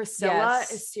founder. Priscilla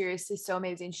is seriously so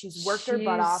amazing. She's worked her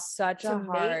butt off. Such a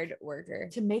hard worker.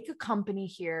 To make a company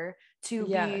here, to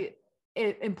be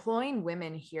employing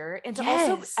women here, and to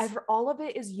also all of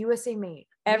it is USA made.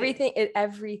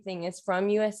 Everything is from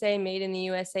USA, made in the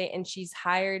USA, and she's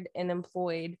hired and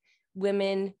employed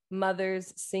women,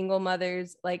 mothers, single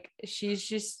mothers. Like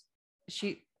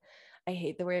I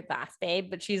hate the word boss babe,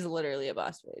 but she's literally a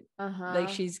boss babe. Like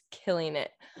she's killing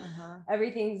it.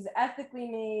 Everything's ethically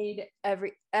made.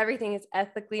 Everything is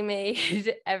ethically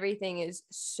made. Everything is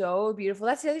so beautiful.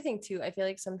 That's the other thing too. I feel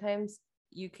like sometimes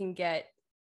you can get,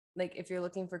 like, if you're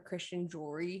looking for Christian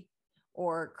jewelry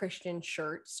or Christian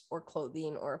shirts or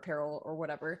clothing or apparel or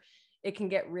whatever, it can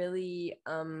get really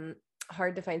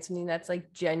hard to find something that's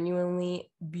like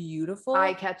genuinely beautiful,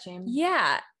 eye-catching.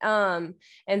 And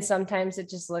sometimes it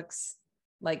just looks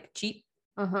like cheap.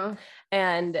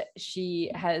 And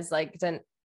she has like done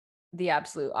the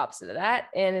absolute opposite of that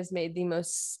and has made the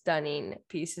most stunning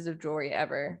pieces of jewelry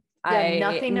ever.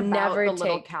 Nothing about the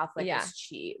Little Catholic is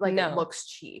cheap. Like, it looks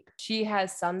cheap. She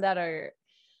has some that are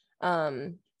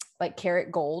like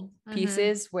karat gold Mhm.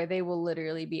 pieces where they will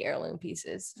literally be heirloom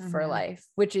pieces for Mhm. life,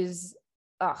 which is,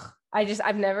 I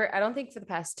don't think for the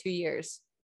past 2 years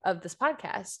of this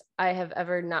podcast, I have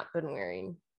ever not been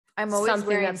wearing I'm always something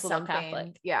wearing that's little something.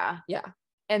 Catholic. Yeah. Yeah.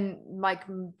 And like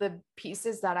the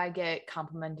pieces that I get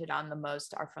complimented on the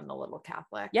most are from the Little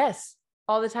Catholic. Yes,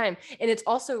 all the time. And it's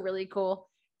also really cool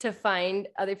to find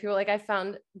other people. Like I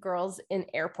found girls in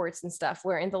airports and stuff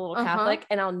wearing the Little Catholic,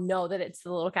 and I'll know that it's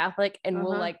the Little Catholic, and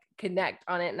we'll like connect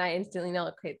on it. And I instantly know,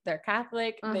 okay, they're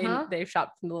Catholic. They've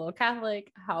shopped from the Little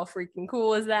Catholic. How freaking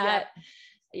cool is that? Yep.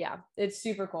 Yeah, it's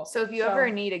super cool. So if you ever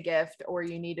need a gift or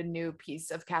you need a new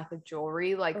piece of Catholic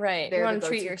jewelry, like right, you want to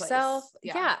treat yourself.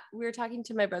 Place. Yeah, we were talking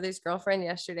to my brother's girlfriend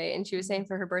yesterday, and she was saying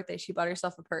for her birthday she bought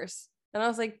herself a purse, and I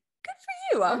was like, good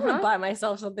for you. I'm gonna buy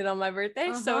myself something on my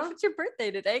birthday. So if it's your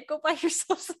birthday today, go buy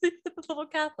yourself something with a Little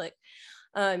Catholic.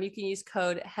 You can use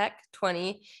code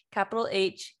HECK20, capital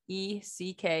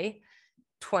HECK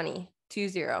 20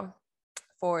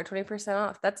 for 20%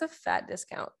 off. That's a fat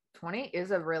discount. 20 is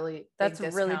a really that's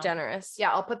big really discount. Generous. Yeah,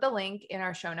 I'll put the link in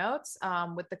our show notes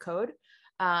with the code.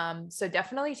 So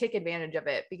definitely take advantage of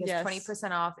it because 20%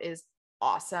 off is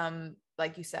awesome.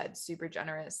 Like you said, super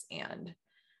generous, and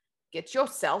get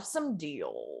yourself some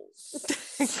deals.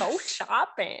 Go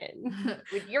shopping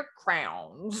with your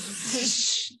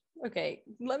crowns. Okay,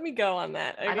 let me go on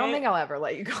that. Okay? I don't think I'll ever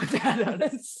let you go with that.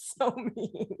 That's so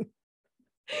mean.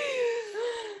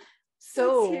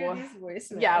 So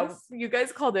yeah, you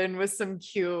guys called in with some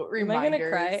cute reminders. Am I gonna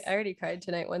cry? I already cried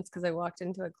tonight once because I walked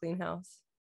into a clean house.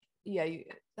 Yeah,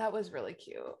 that was really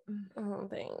cute. Oh,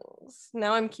 thanks.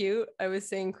 Now I'm cute. I was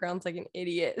saying crowns like an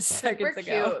idiot seconds super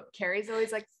ago. Cute. Carrie's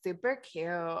always like super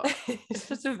cute. It's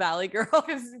just a valley girl.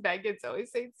 Because Megan's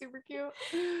always saying super cute.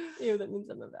 Ew, that means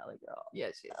I'm a valley girl.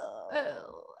 Yeah, she is.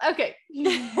 Okay.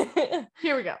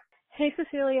 Here we go. Hey,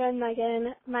 Cecilia and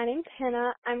Megan. My name's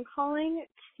Hannah. I'm calling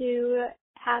to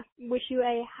wish you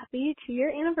a happy 2-year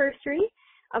anniversary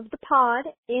of the pod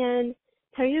and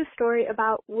tell you a story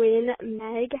about when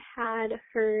Meg had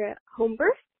her home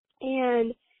birth.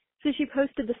 And so she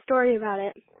posted the story about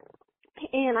it.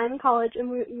 And I'm in college,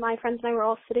 and my friends and I were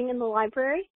all sitting in the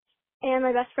library. And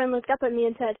my best friend looked up at me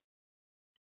and said,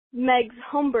 Meg's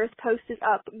home birth post is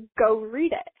up. Go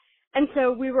read it. And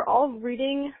so we were all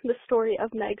reading the story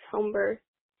of Meg's home birth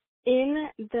in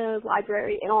the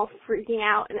library and all freaking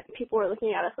out, and people were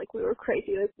looking at us like we were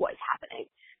crazy, like what's happening?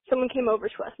 Someone came over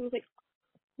to us and was like,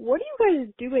 what are you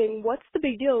guys doing? What's the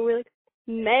big deal? And we were like,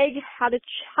 Meg had a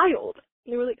child.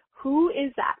 And they were like, who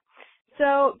is that?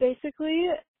 So basically,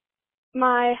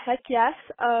 my heck yes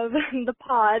of the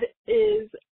pod is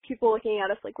people looking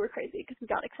at us like we're crazy because we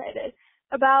got excited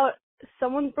about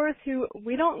someone's birth who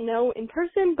we don't know in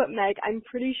person, but Meg, I'm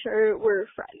pretty sure we're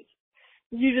friends.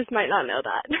 You just might not know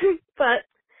that. But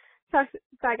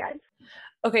bye, guys.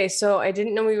 Okay, so I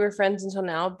didn't know we were friends until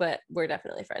now, but we're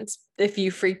definitely friends. If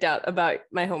you freaked out about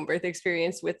my home birth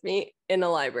experience with me in a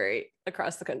library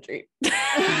across the country. That's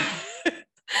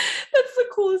the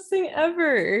coolest thing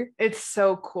ever. It's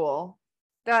so cool.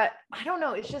 That, I don't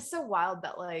know, it's just so wild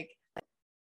that like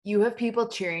you have people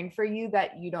cheering for you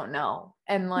that you don't know.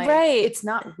 And like, it's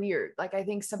not weird. Like, I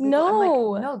think some people, I'm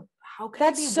like, no, how can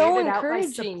that's I be so weirded out by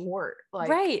encouraging. support? Like,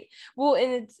 right. Well,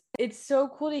 and it's so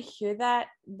cool to hear that.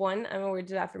 One, I'm a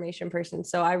words of affirmation person,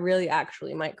 so I really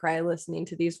actually might cry listening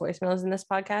to these voicemails in this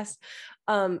podcast.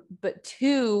 But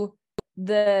two,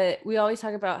 we always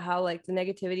talk about how like the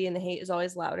negativity and the hate is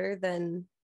always louder than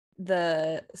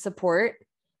the support,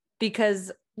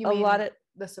 because lot of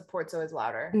the support's always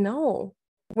louder. No.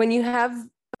 When you have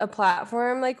a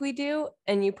platform like we do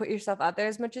and you put yourself out there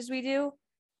as much as we do,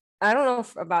 I don't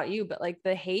know about you, but like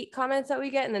the hate comments that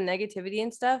we get and the negativity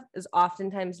and stuff is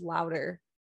oftentimes louder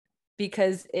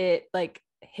because it like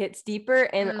hits deeper,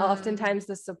 and oftentimes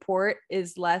the support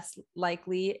is less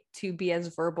likely to be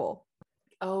as verbal.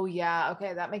 Oh yeah.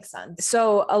 Okay. That makes sense.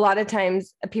 So a lot of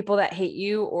times people that hate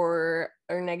you or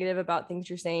are negative about things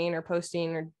you're saying or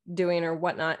posting or doing or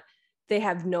whatnot, they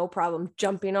have no problem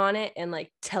jumping on it and like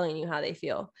telling you how they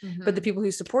feel. But the people who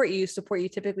support you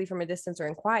typically from a distance or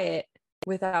in quiet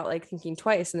without like thinking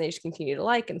twice, and they just continue to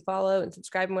like and follow and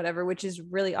subscribe and whatever, which is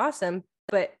really awesome.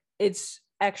 But it's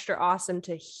extra awesome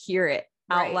to hear it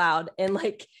out loud, and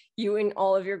like you and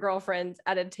all of your girlfriends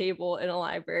at a table in a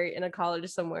library in a college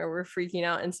somewhere were freaking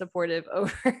out and supportive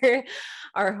over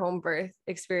our home birth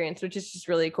experience, which is just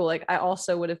really cool. Like I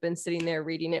also would have been sitting there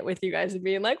reading it with you guys and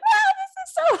being like, wow,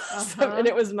 so awesome. And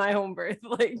it was my home birth.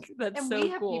 Like that's and so we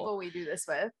have cool. People we do this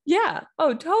with. Yeah.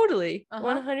 Oh, totally.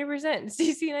 100%.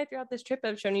 Cece and I throughout this trip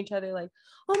have shown each other like,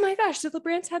 oh my gosh, the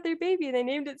LeBrants had their baby and they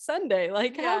named it Sunday.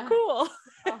 Like how cool.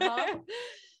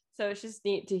 So it's just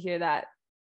neat to hear that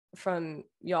from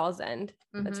y'all's end.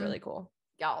 That's Mhm. really cool.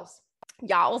 Y'all's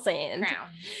end crown.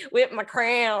 with my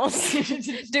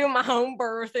crowns, doing my home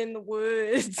birth in the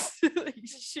woods. Like,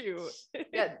 shoot.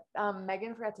 Yeah,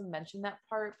 Megan forgot to mention that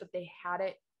part, but they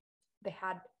had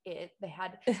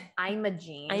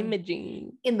Imogene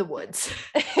Imogene in the woods.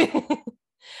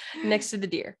 next to the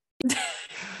deer.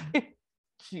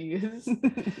 Jeez.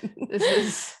 This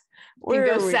is Where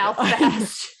can are go we south going?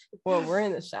 fast. Well, we're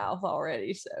in the South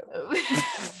already, so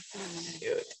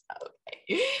Dude,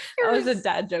 okay. that was a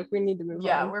dad joke. We need to move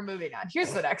Yeah, on. we're moving on.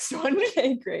 Here's the next one.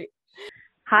 Okay, great.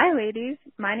 Hi, ladies.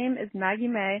 My name is Maggie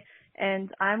May,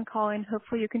 and I'm calling.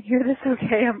 Hopefully, you can hear this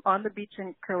okay. I'm on the beach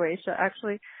in Croatia,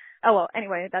 actually. Oh, well,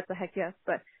 anyway, that's a heck yes.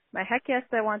 But my heck yes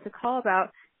that I want to call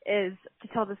about is to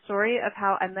tell the story of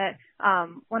how I met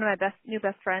one of my new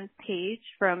best friends, Paige,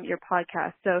 from your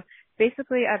podcast. So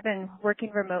basically, I've been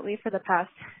working remotely for the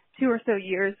past 2 or so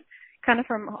years, kind of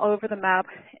from all over the map,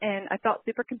 and I felt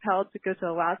super compelled to go to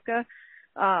Alaska,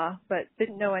 but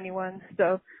didn't know anyone.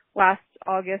 So last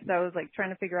August, I was like trying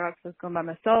to figure out, because I was going by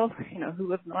myself, who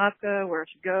lives in Alaska, where I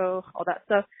should go, all that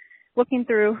stuff. Looking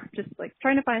through, just like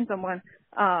trying to find someone,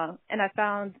 and I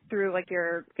found through like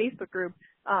your Facebook group,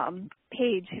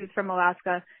 Paige, who's from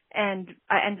Alaska, and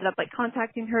I ended up like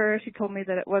contacting her. She told me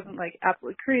that it wasn't like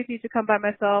absolutely crazy to come by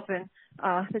myself, and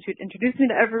that she would introduce me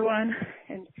to everyone,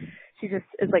 and she just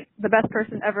is like the best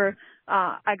person ever.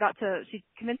 She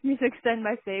convinced me to extend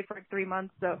my stay for like 3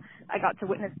 months, so I got to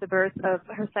witness the birth of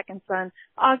her second son,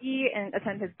 Augie, and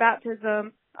attend his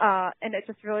baptism, and it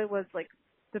just really was like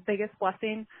the biggest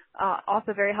blessing,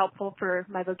 also very helpful for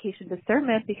my vocation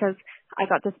discernment, because I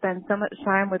got to spend so much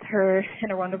time with her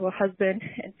and her wonderful husband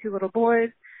and 2 little boys.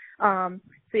 So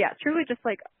yeah, truly just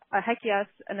like a heck yes,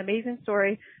 an amazing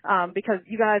story, because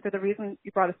you guys are the reason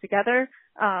you brought us together.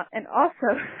 And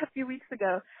also a few weeks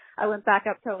ago, I went back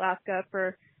up to Alaska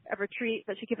for a retreat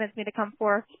that she convinced me to come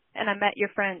for, and I met your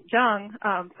friend Jung,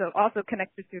 so also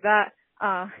connected through that.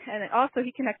 And then also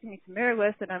he connected me to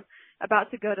Marilys, and I'm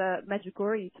about to go to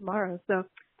Medjugorje tomorrow. So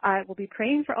I will be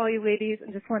praying for all you ladies,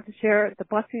 and just want to share the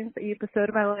blessings that you bestowed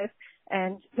in my life.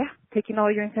 And yeah, taking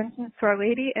all your intentions to Our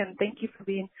Lady, and thank you for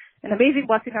being an amazing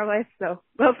blessing in our life. So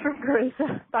love from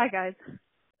Croatia. Bye, guys.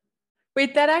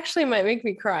 Wait, that actually might make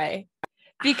me cry,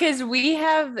 because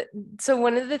so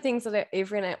one of the things that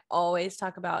Avery and I always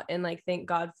talk about and like thank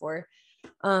God for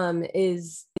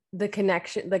is the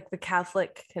connection, like the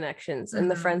Catholic connections and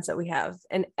the friends that we have.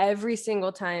 And every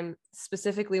single time,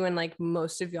 specifically when like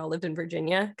most of y'all lived in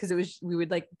Virginia, because we would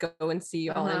like go and see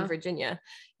y'all in Virginia,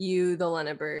 the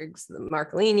Lennebergs, the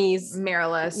Marcolinis,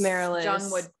 Marilys. Jung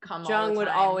would come. Jung would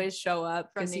always show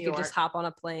up because he could just hop on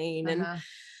a plane. And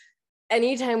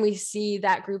anytime we see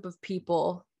that group of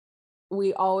people,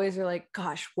 we always are like,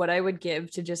 gosh, what I would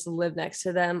give to just live next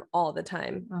to them all the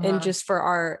time, and just for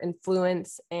our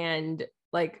influence and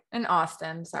like in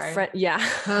Austin.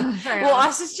 Well,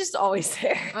 Austin's just always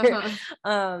there.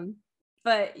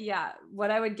 But yeah,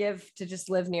 what I would give to just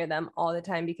live near them all the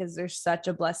time, because they're such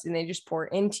a blessing. They just pour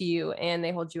into you and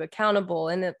they hold you accountable,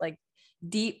 and that like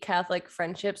deep Catholic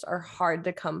friendships are hard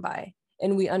to come by.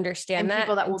 And we understand that.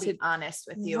 People that will be honest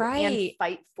with you and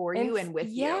fight for you and with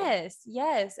you.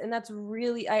 Yes. And that's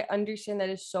really, I understand that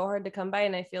is so hard to come by.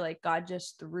 And I feel like God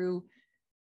just threw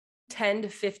 10 to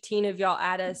 15 of y'all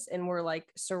at us, and we're like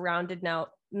surrounded now,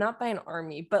 not by an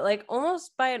army, but like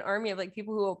almost by an army of like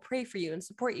people who will pray for you and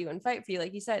support you and fight for you,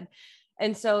 like you said.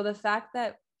 And so the fact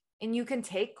that, and you can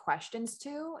take questions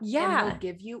too. Yeah. And he'll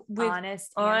give you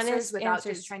honest answers without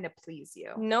just trying to please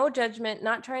you. No judgment,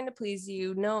 not trying to please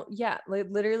you. No. Yeah. Like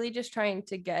literally just trying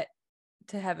to get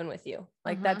to heaven with you.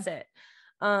 Like that's it.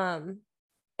 And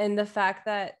the fact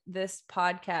that this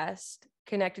podcast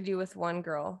connected you with one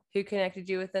girl who connected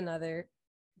you with another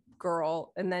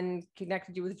girl, and then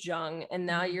connected you with Jung, and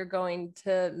now you're going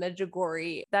to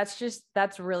Medjugorje.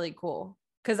 That's really cool.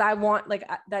 Because I want, like,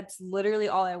 that's literally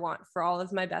all I want for all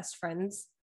of my best friends,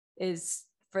 is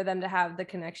for them to have the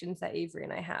connections that Avery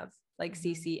and I have, like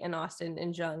Cece and Austin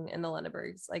and Jung and the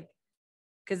Lennebergs. Like,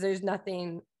 because there's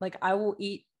nothing, like, I will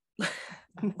eat, I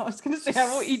was going to say,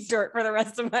 I will eat dirt for the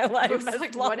rest of my life.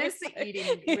 Like, what is the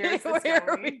eating? Where is this Where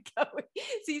are we going?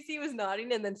 Cece was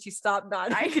nodding, and then she stopped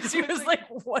nodding because she was like,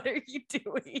 what are you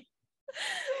doing?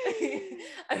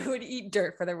 I would eat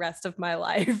dirt for the rest of my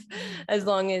life, as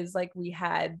long as like we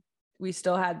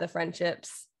still had the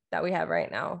friendships that we have right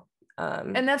now.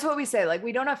 And that's what we say, like,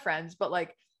 we don't have friends, but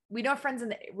like we don't have friends in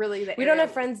the really the We don't area.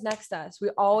 have friends next to us. We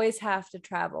always have to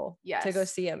travel to go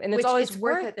Yes. see them. And it's Which always is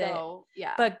worth it. though.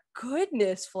 Yeah. But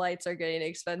goodness, flights are getting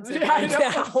expensive Yeah, I right know.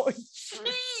 now.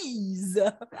 Jeez.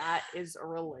 that is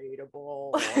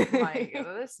relatable. Like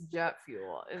this jet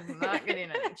fuel is not getting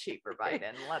any cheaper,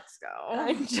 Biden. Let's go.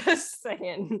 I'm just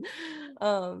saying.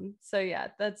 So yeah,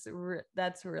 that's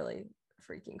really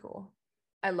freaking cool.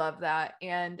 I love that.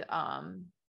 And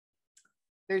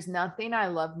there's nothing I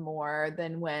love more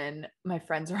than when my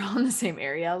friends are all in the same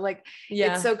area. Like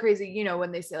Yeah. it's so crazy, you know,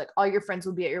 when they say like all your friends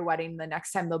will be at your wedding, the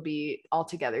next time they'll be all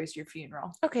together is your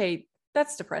funeral. Okay,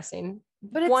 that's depressing.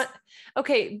 But it's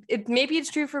okay, maybe it's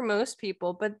true for most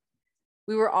people, but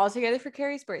we were all together for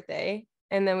Carrie's birthday,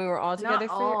 and then we were all together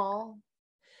not for all.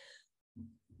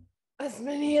 as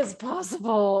many as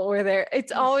possible were there.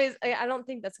 It's always, I don't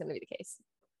think that's going to be the case.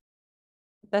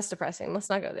 That's depressing. Let's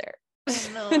not go there.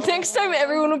 No. The next time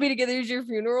everyone will be together is your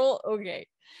funeral. Okay.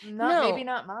 Maybe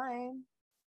not mine.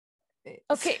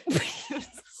 Okay.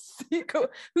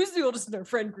 Who's the oldest in our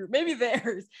friend group? Maybe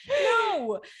theirs.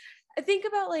 No. Think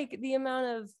about like the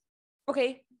amount of,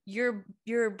 okay, your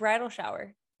bridal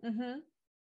shower. Mm-hmm.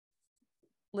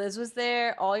 Liz was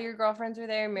there. All your girlfriends were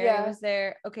there. Mary was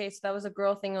there. Okay, so that was a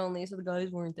girl thing only. So the guys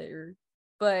weren't there.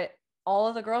 But all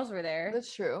of the girls were there.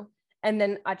 That's true. And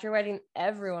then at your wedding,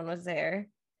 everyone was there.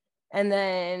 And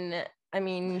then, I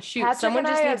mean, shoot, Patrick someone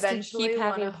and just I needs to eventually keep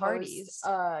having wanna parties.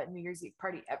 host a New Year's Eve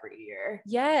party every year.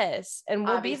 Yes. And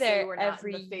we'll Obviously, be there we're not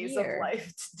every in the phase year. of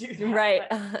life to do that, Right.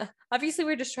 but- Obviously,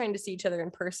 we're just trying to see each other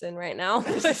in person right now.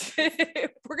 But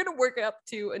we're going to work up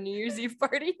to a New Year's Eve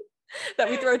party that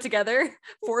we throw together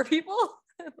for people.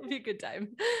 It'll be a good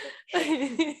time.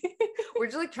 We're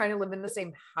just like trying to live in the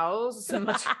same house so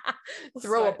much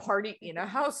throw a party in a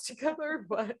house together,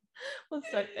 but We'll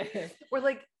start there. we're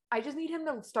like, I just need him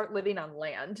to start living on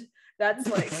land. That's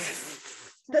like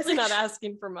That's not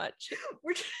asking for much.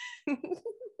 we're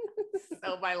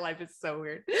oh, my life is so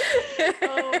weird.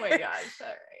 Oh my gosh. All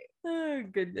right. Oh,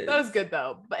 goodness. That was good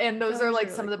though. And those That are was like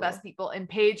really some of the cool. best people. And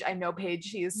Paige, I know Paige,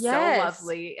 she is Yes. so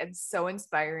lovely and so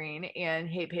inspiring. And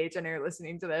hey, Paige, I know you're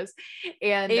listening to this.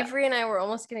 And Avery and I were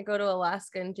almost going to go to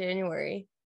Alaska in January.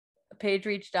 Paige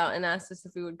reached out and asked us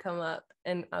if we would come up.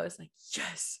 And I was like,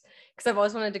 yes. Because I've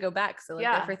always wanted to go back. So like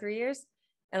Yeah. there for 3 years.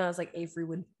 And I was like, Avery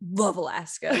would love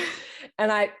Alaska. But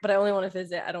I only want to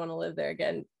visit. I don't want to live there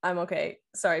again. I'm okay.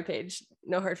 Sorry, Paige.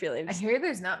 No hard I feelings. hear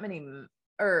there's not many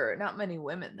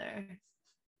women there.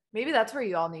 Maybe that's where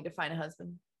you all need to find a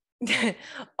husband.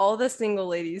 All the single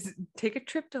ladies, take a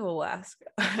trip to Alaska.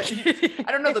 I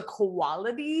don't know the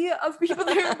quality of people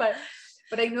there, but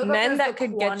I know that Men there's that the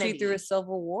could get you through quantity. a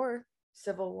civil war.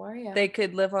 Civil War. Yeah. They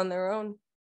could live on their own,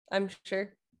 I'm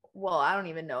sure. Well, I don't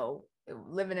even know.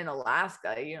 Living in Alaska,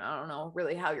 I don't know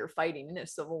really how you're fighting in a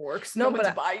civil war. 'Cause No, no but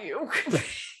one's by you.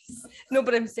 No,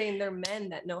 but I'm saying they're men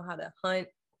that know how to hunt,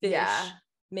 fish, Yeah.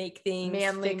 make things,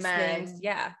 Manly fix men. things.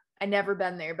 Yeah. I never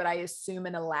been there, but I assume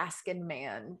an Alaskan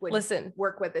man would Listen,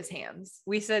 work with his hands.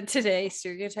 we said today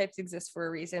stereotypes exist for a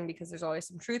reason because there's always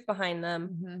some truth behind them.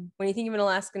 Mhm. When you think of an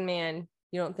Alaskan man,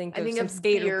 you don't think I of think some of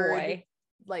skater beard, boy,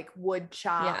 like wood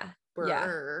chop,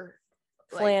 yeah.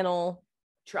 like, flannel,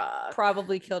 truck.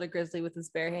 probably killed a grizzly with his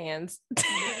bare hands.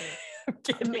 I'm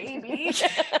kidding. Maybe.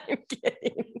 I'm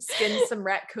kidding. Skin some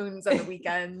raccoons on the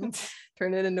weekend.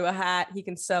 Turn it into a hat. He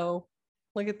can sew.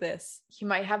 Look at this. He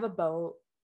might have a boat.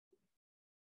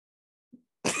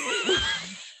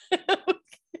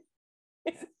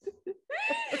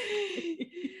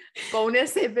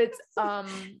 Bonus if it's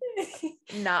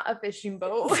not a fishing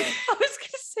boat. I was gonna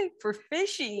say for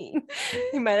fishing.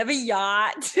 He might have a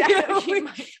yacht. Yeah, he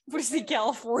might. Was he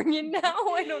Californian now?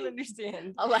 I don't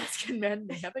understand. Alaskan men,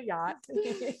 they have a yacht.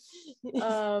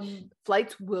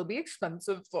 Flights will be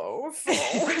expensive though, so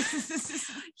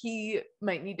he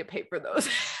might need to pay for those.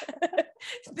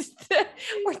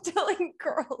 We're telling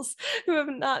girls who have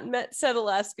not met said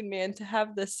Alaskan man to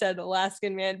have the said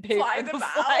Alaskan man pay Fly for the them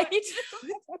out. flight.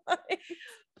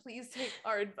 Please take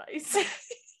our advice.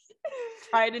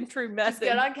 Tried and true Just method.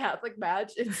 get on Catholic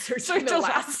Match and search Search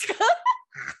Alaska.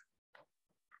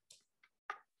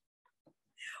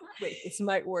 Wait, this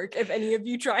might work. If any of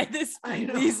you try this, I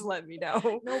know. please let me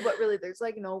know. No, but really, there's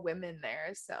like no women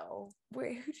there. So,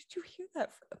 Wait, who did you hear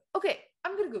that from? okay,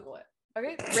 I'm gonna Google it.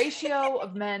 Okay, ratio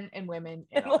of men and women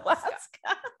in In Alaska.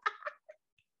 Alaska.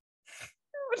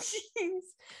 Oh,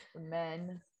 jeez.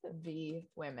 Men v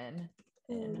women.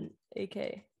 And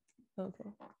AK. Okay.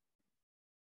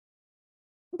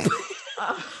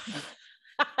 Uh,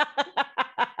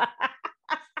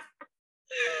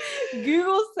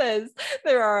 Google says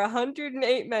there are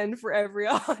 108 men for every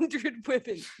 100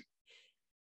 women.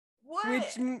 What?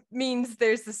 Which means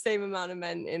there's the same amount of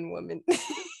men in women.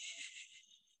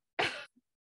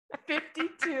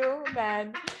 52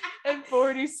 men and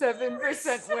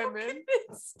 47% women.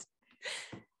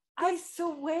 I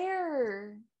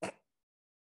swear.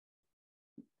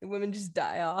 The women just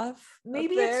die off.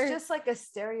 Maybe it's just like a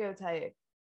stereotype.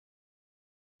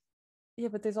 Yeah,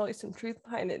 but there's always some truth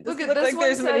behind it. Look Doesn't at look this like one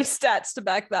there's many says- stats to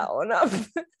back that one up.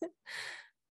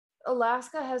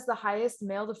 Alaska has the highest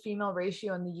male to female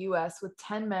ratio in the US with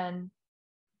 10 men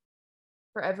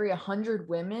for every 100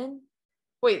 women.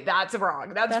 Wait, that's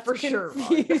wrong. That's for sure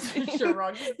wrong. That's for confusing. sure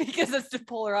wrong. Because that's the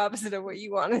polar opposite of what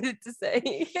you wanted it to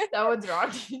say. That one's wrong.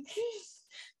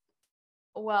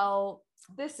 Well,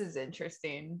 this is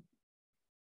interesting.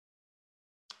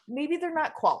 Maybe they're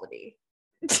not quality.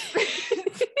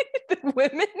 The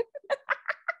women.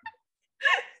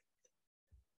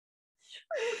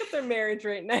 Look at their marriage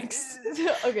rate next.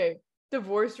 Okay,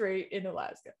 divorce rate in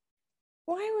Alaska.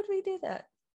 Why would we do that?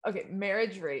 Okay,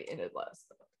 marriage rate in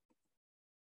Alaska.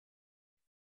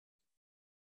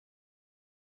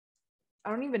 I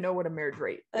don't even know what a marriage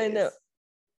rate is. I know.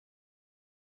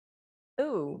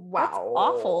 Oh, Wow. that's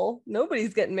awful.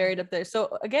 Nobody's getting married up there.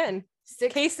 So again,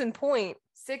 case in point,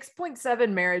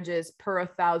 6.7 marriages per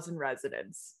 1,000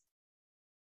 residents.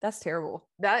 that's terrible.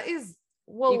 That is,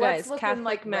 well, You let's guys, look Catholic in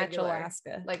like match regular,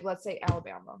 Alaska. like let's say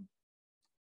Alabama.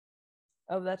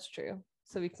 Oh, that's true.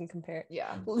 So we can compare.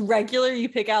 Yeah, Regular, you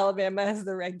pick Alabama as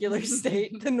the regular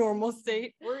state, the normal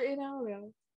state. we're in Alabama.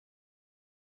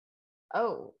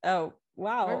 Oh, Oh,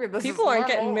 wow. maybe this is People aren't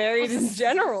getting normal. married in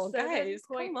general, guys.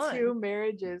 Come on. 7.2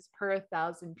 marriages per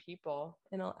 1,000 people.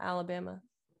 In Alabama.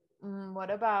 What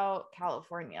about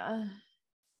California?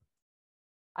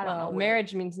 I don't know. Well,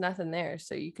 marriage means nothing there,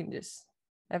 so you can just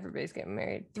everybody's getting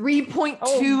married. 3.2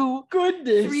 Oh,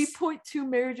 goodness. 3.2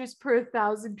 marriages per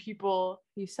 1,000 people.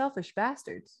 You selfish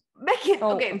bastards. Megan,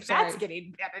 Oh, okay, I'm that's sorry.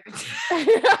 getting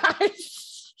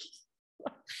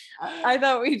I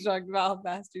thought we talked about how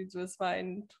bastards was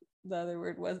fine. The other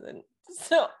word wasn't.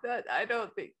 So that I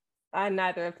don't think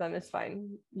neither of them is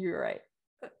fine. You're right.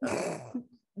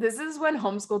 this is when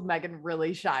homeschooled Megan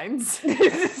really shines.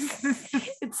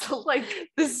 It's like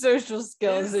The social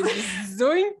skills are just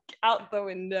zoink out the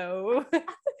window.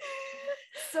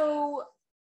 so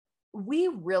we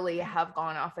really have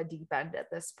gone off a deep end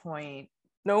at this point.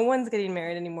 No one's getting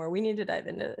married anymore. We need to dive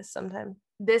into this sometime.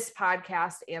 This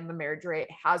podcast and the marriage rate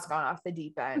has gone off the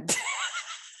deep end.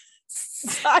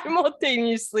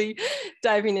 Simultaneously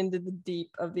diving into the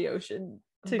deep of the ocean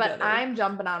together. But I'm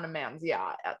jumping on a man's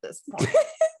yacht at this point.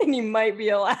 And you might be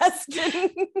Alaskan.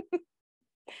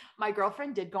 My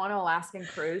girlfriend did go on an Alaskan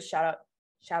cruise. Shout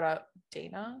out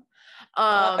Dana.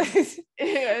 And-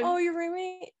 Oh, your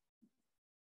roommate?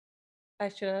 I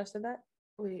shouldn't have said that.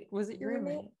 wait, Was it your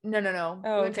roommate? No.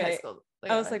 Oh, We went to high okay. school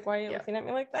I was together. like, why are you Yeah. looking at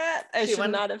me like that? I She should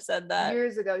went- not have said that.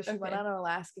 Years ago, she went Okay. on an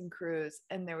Alaskan cruise,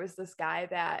 and there was this guy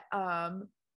that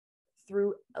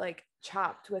threw like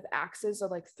chopped with axes or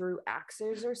like threw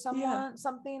axes or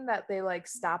something that they like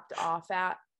stopped off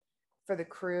at for the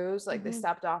cruise. Like they Mhm.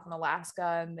 stopped off in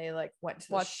Alaska and they like went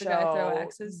to Watched the the show. guy throw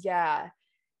axes? Yeah,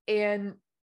 and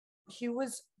he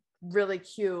was really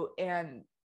cute, and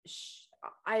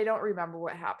I don't remember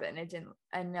what happened. It didn't,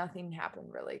 and nothing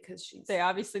happened really because she's They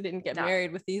obviously didn't get No.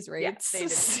 married with these Yeah, rates. they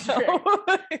didn't.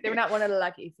 So they were not one of the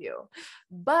lucky few.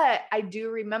 But I do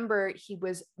remember he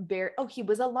was he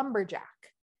was a lumberjack.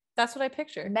 that's what I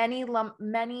picture. Many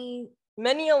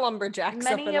Many a lumberjacks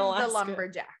up many in of Alaska. the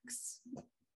lumberjacks.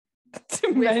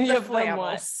 Many the of them what?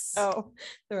 flannels. Oh,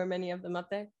 there were many of them up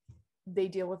there. They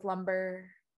deal with lumber.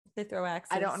 They throw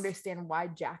axes. I don't understand why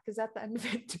Jack is at the end of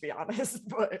it, to be honest.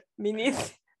 But Me neither.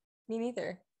 Me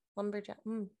neither. Lumberjack.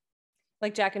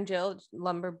 Like Jack and Jill,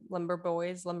 lumber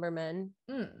boys, lumbermen.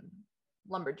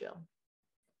 Lumber Jill.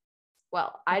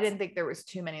 Well, I didn't think there was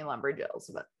too many lumber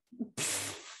Jills, but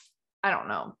I don't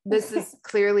know. This is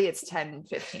clearly it's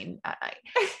 10:15 at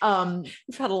night.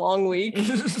 We've had a long week.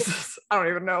 I don't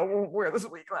even know where this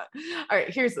week went. All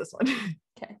right, here's this one.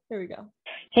 Okay, here we go.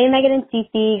 Hey, Megan and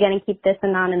Cece, gonna keep this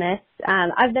anonymous.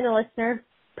 I've been a listener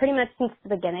pretty much since the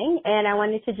beginning, and I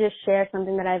wanted to just share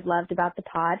something that I've loved about the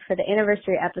pod for the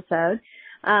anniversary episode.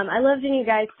 I loved when you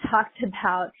guys talked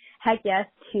about heck yes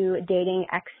to dating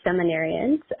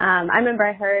ex-seminarians. I remember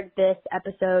I heard this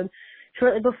episode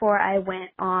shortly before I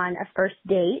went on a first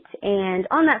date, and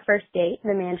on that first date,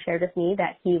 the man shared with me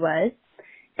that he was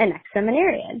an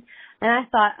ex-seminarian. And I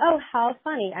thought, oh, how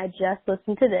funny. I just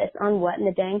listened to this on What in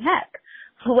the Dang Heck.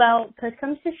 Well, push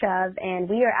comes to shove, and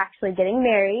we are actually getting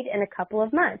married in a couple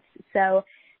of months. So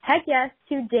heck yes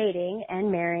to dating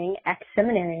and marrying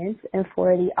ex-seminarians and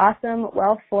for the awesome,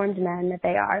 well-formed men that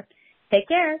they are. Take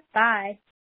care. Bye.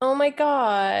 Oh my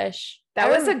gosh. That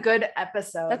was a good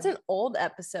episode. That's an old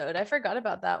episode. I forgot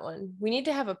about that one. We need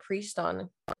to have a priest on.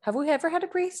 Have we ever had a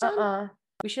priest on?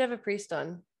 We should have a priest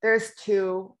on. There's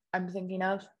 2 I'm thinking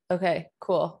of. Okay,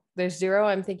 cool. There's 0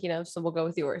 I'm thinking of, so we'll go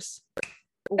with yours.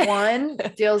 One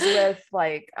deals with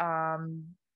like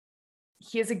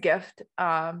he has a gift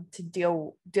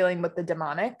to dealing with the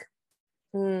demonic.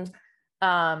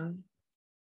 I'll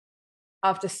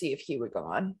have to see if he would go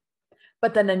on.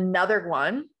 But then another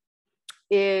one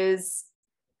is,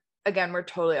 again, we're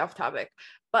totally off topic,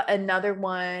 but another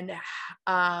one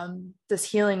does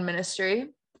healing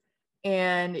ministry,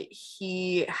 and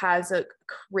he has a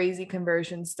crazy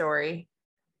conversion story.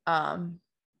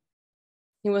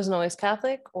 He wasn't always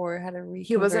Catholic, or had a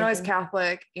he wasn't always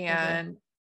Catholic, and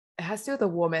it has to do with a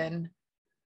woman.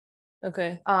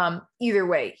 Okay. Either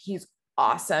way, he's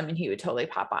awesome, and he would totally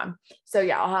pop on. So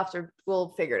yeah, we'll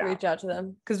figure it out. Reach out to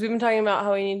them, because we've been talking about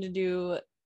how we need to do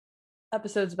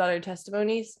episodes about our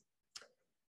testimonies,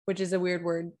 which is a weird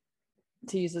word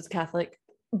to use as Catholic,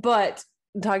 but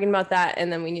talking about that,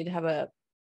 and then we need to have a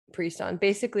priest on.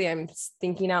 Basically, I'm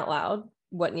thinking out loud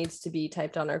what needs to be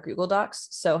typed on our Google Docs.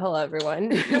 So hello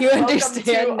everyone, you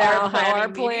understand now how our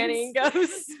planning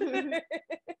goes.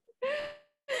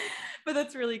 But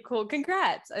that's really cool.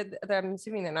 Congrats. I'm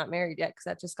assuming they're not married yet, because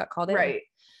that just got called in. Right.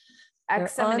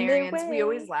 Ex-seminarians. We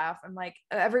always laugh. I'm like,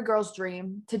 every girl's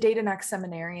dream to date an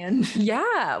ex-seminarian.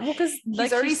 Yeah. Well, because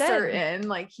he's already certain,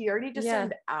 like he already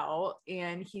discerned out,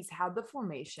 and he's had the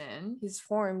formation. He's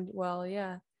formed well,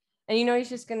 yeah. And he's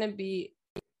just going to be,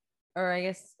 or I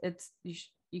guess it's,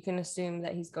 you can assume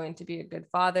that he's going to be a good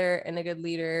father and a good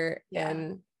leader,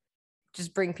 and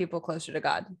just bring people closer to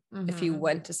God. If he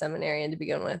went to seminary to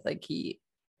begin with, like he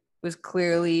was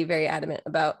clearly very adamant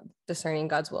about discerning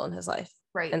God's will in his life.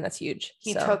 Right. And that's huge.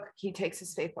 He takes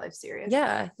his faith life serious.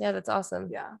 Yeah. Yeah. That's awesome.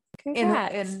 Yeah.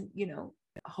 Congrats. And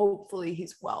hopefully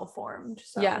he's well formed.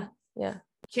 So yeah. Yeah.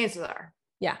 Chances are.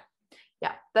 Yeah.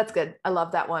 Yeah. That's good. I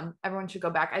love that one. Everyone should go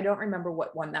back. I don't remember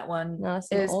what one that one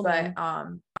is, but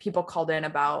people called in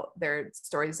about their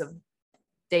stories of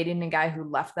dating a guy who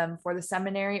left them for the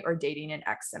seminary, or dating an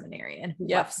ex-seminarian who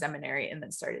left seminary and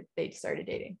then started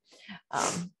dating.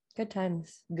 Good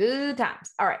times.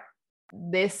 All right.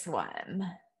 This one.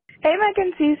 Hey, Mike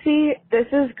and Cece. This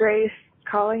is Grace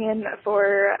calling in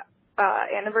for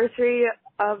anniversary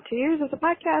of 2 years as a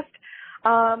podcast.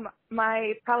 I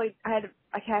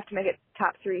have to make it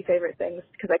top 3 favorite things,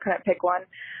 because I couldn't pick one.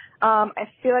 I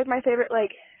feel like my favorite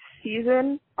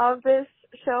season of this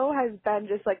show has been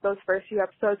just those first few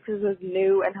episodes, because it was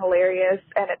new and hilarious,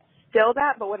 and it's still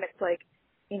that, but when it's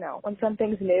when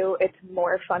something's new, it's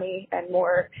more funny and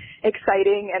more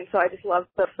exciting. And so I just love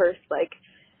the first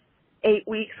 8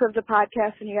 weeks of the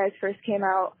podcast when you guys first came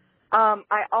out.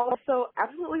 I also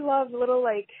absolutely love little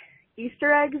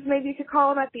Easter eggs, maybe you could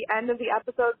call them, at the end of the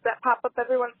episodes that pop up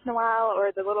every once in a while,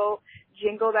 or the little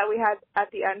jingle that we had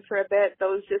at the end for a bit.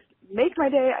 Those just make my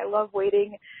day. I love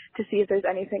waiting to see if there's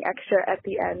anything extra at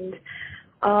the end.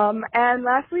 And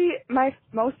lastly, my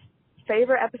most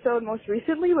favorite episode most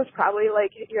recently was probably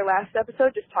your last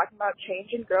episode, just talking about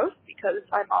change and growth, because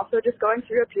I'm also just going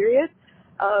through a period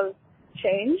of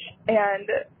change, and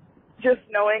just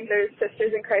knowing there's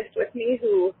sisters in Christ with me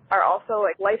who are also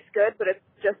life's good, but it's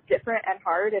just different and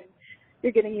hard, and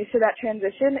you're getting used to that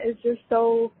transition, is just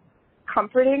so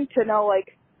comforting to know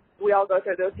we all go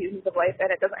through those seasons of life,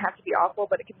 and it doesn't have to be awful,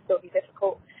 but it can still be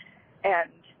difficult. And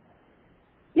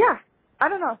yeah, I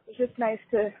don't know, it's just nice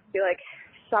to be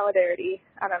solidarity.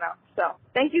 I don't know. So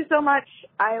thank you so much.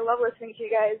 I love listening to you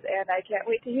guys, and I can't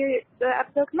wait to hear the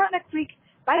episode come out next week.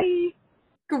 Bye.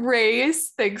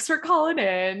 Grace, thanks for calling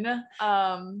in.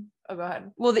 Go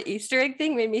ahead. Well, the Easter egg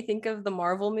thing made me think of the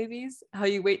Marvel movies, how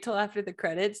you wait till after the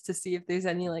credits to see if there's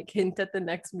any hint at the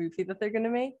next movie that they're going to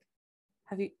make.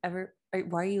 Have you ever,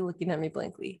 why are you looking at me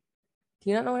blankly? Do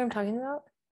you not know what I'm talking about?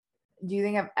 Do you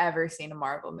think I've ever seen a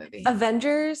Marvel movie?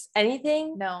 Avengers?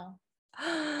 Anything? No.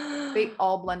 They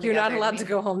all blend You're together. not allowed to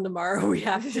go home tomorrow. We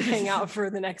have to hang out for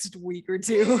the next week or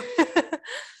two.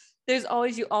 There's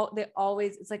always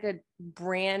it's like a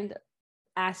brand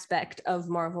aspect of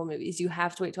Marvel movies. You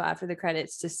have to wait till after the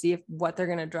credits to see what they're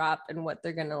gonna drop and what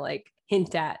they're gonna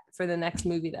hint at for the next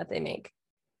movie that they make.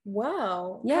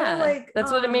 Wow. Yeah,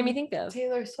 that's what it made me think of.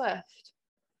 Taylor Swift.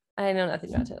 I know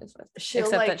nothing about Taylor Swift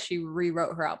except that she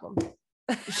rewrote her album.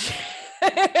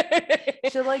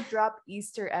 She'll drop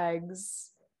Easter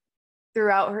eggs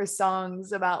throughout her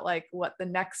songs about what the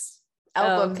next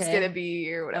album's gonna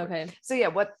be or whatever. Okay. So yeah,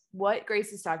 what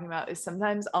Grace is talking about is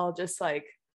sometimes I'll just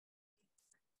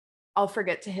I'll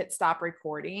forget to hit stop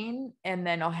recording, and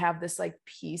then I'll have this like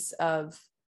piece of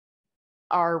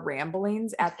our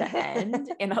ramblings at the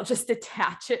end, and I'll just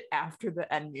attach it after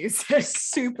the end music.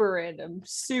 Super random,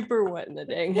 super what in the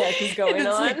dang heck is going And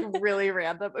it's on? like really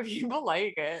random, but people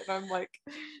like it. And I'm like,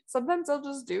 sometimes I'll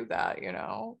just do that, you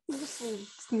know, Just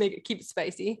make it, keep it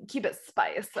spicy. keep it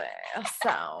spicy.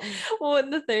 So Well,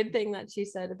 and the third thing that she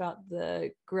said about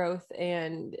the growth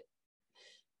and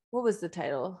what was the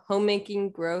title? Homemaking,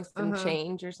 growth, and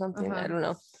change or something. I don't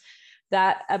know.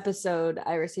 That episode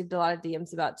I received a lot of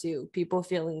DMs about too. People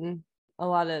feeling a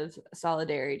lot of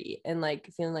solidarity and like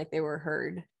feeling like they were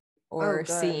heard or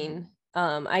seen.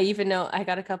 I even know I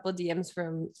got a couple of DMs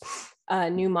from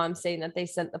new moms saying that they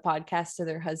sent the podcast to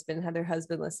their husband, had their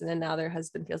husband listen, and now their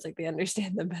husband feels like they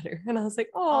understand them better. And I was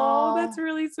like, oh, that's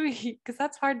really sweet, because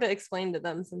that's hard to explain to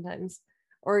them sometimes,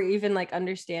 or even like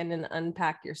understand and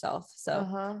unpack yourself.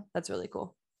 So that's really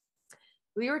cool.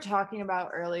 We were talking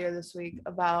about earlier this week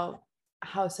about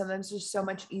how sometimes it's so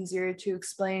much easier to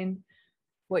explain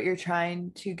what you're trying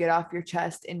to get off your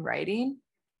chest in writing.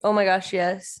 Oh my gosh,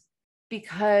 yes.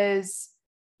 Because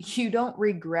you don't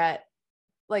regret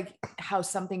like how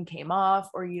something came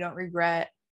off, or you don't regret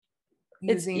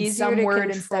using some word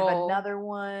instead of another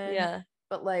one. Yeah.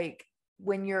 But like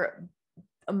when you're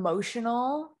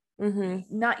emotional, it's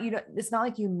not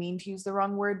like you mean to use the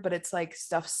wrong word, but it's like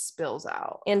stuff spills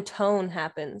out. And tone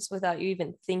happens without you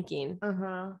even thinking.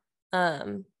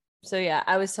 So yeah,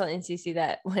 I was telling CC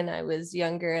that when I was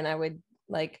younger and I would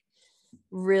like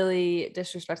really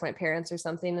disrespect my parents or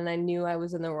something, and I knew I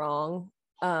was in the wrong,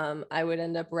 I would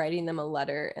end up writing them a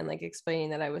letter and like explaining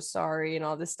that I was sorry and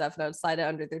all this stuff, and I would slide it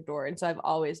under their door. And so I've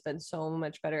always been so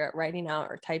much better at writing out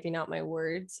or typing out my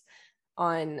words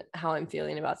on how I'm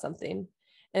feeling about something.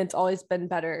 And it's always been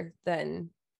better than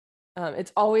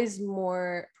it's always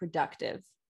more productive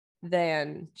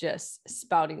than just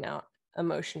spouting out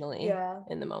emotionally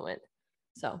in the moment.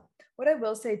 So what I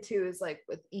will say too is like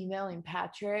with emailing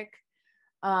Patrick,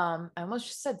 I almost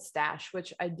just said Stash,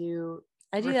 which I do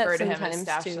refer that to him as sometimes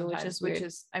Stash too, sometimes, which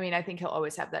is I mean, I think he'll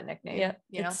always have that nickname. Yeah,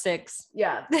 you know, it's 6.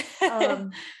 Yeah.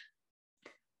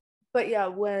 But yeah,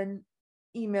 when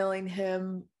emailing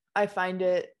him, I find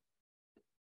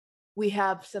we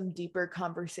have some deeper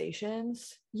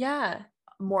conversations. Yeah.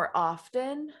 More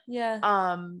often.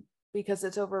 Yeah. Because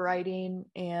it's overwriting,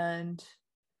 and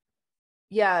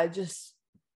yeah, just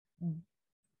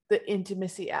the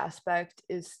intimacy aspect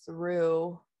is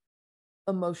through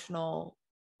emotional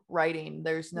writing.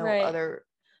 There's no other,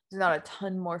 there's not a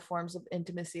ton more forms of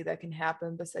intimacy that can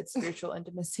happen besides spiritual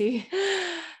intimacy.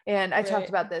 And I talked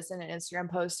about this in an Instagram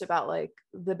post about like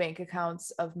the bank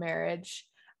accounts of marriage.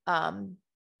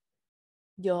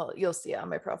 You'll see it on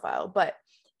my profile, but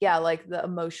yeah, like the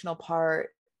emotional part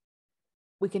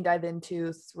we can dive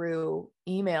into through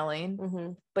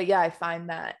emailing. But yeah, I find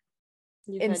that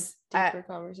it's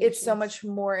so much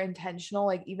more intentional.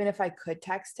 Like even if I could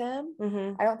text him,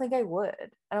 I don't think I would.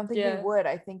 We would.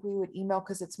 I think we would email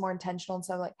because it's more intentional. And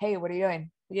so I'm like, hey, what are you doing?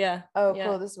 Yeah. Oh,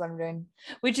 cool. This is what I'm doing.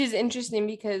 Which is interesting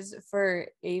because for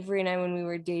Avery and I, when we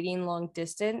were dating long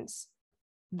distance,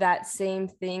 that same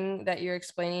thing that you're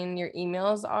explaining your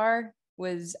emails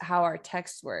was how our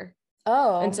texts were.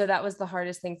 Oh. And so that was the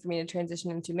hardest thing for me to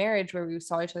transition into marriage, where we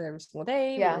saw each other every single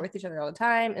day. We were with each other all the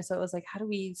time. And so it was like, how do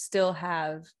we still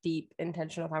have deep,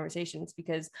 intentional conversations?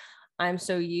 Because I'm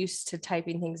so used to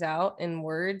typing things out in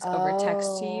words over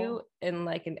text to you in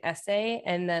like an essay,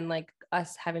 and then like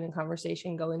us having a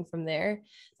conversation going from there,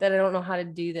 that I don't know how to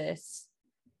do this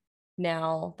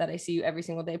now that I see you every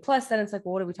single day. Plus then it's like,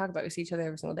 well, what do we talk about? We see each other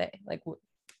every single day. Like,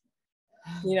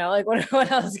 like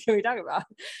what else can we talk about?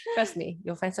 Trust me,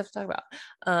 you'll find stuff to talk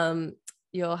about.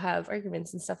 You'll have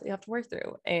arguments and stuff that you have to work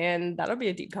through, and that'll be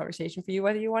a deep conversation for you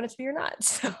whether you want it to be or not.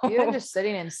 So even just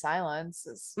sitting in silence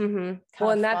is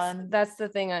well, and that's the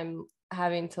thing I'm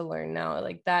having to learn now.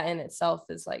 Like that in itself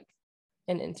is like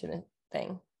an intimate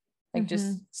thing, like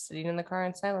just sitting in the car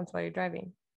in silence while you're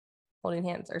driving, holding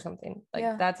hands or something,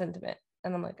 like that's intimate.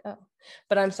 And I'm like, oh,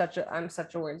 but I'm such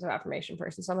a words of affirmation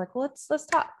person. So I'm like, well, let's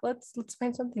talk. Let's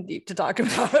find something deep to talk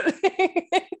about.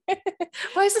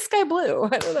 Why is the sky blue?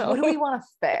 I don't know. What do we want to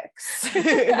fix?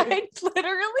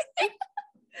 Literally.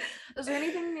 Is there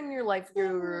anything in your life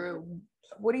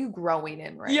what are you growing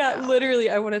in right now? Yeah, literally.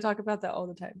 I want to talk about that all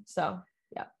the time. So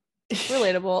yeah,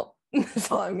 relatable.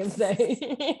 That's all I'm gonna say.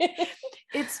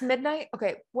 It's midnight.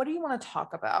 Okay, what do you want to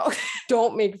talk about?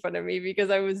 Don't make fun of me, because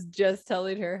I was just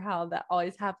telling her how that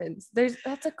always happens.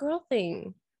 That's a girl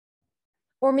thing,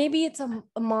 or maybe it's a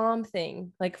mom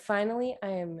thing. Like finally, I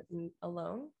am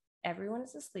alone. Everyone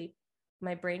is asleep.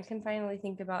 My brain can finally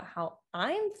think about how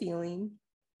I'm feeling,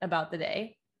 about the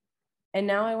day. And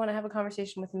now I want to have a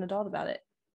conversation with an adult about it.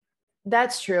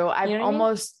 That's true. I've You know what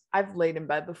I mean? I've laid in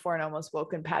bed before and almost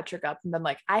woken Patrick up and been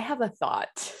like, I have a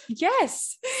thought.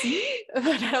 Yes.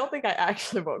 But I don't think I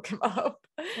actually woke him up.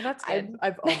 Well, that's good.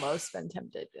 I've almost been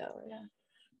tempted.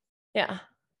 Yeah.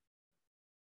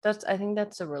 I think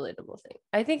that's a relatable thing.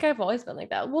 I think I've always been like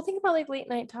that. Well, think about like late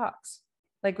night talks,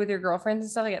 like with your girlfriends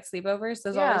and stuff. I get sleepovers.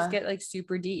 Those always get like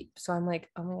super deep. So I'm like,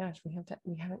 oh my gosh, we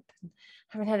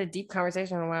haven't had a deep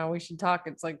conversation in a while. We should talk.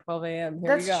 It's like 12 a.m.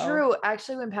 Here we go. That's true.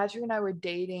 Actually, when Patrick and I were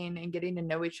dating and getting to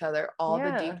know each other, all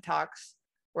the deep talks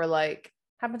were like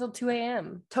happened until 2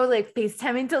 a.m. Totally like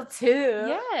FaceTime until 2.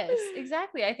 Yes,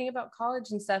 exactly. I think about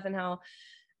college and stuff and how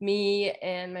me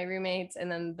and my roommates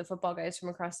and then the football guys from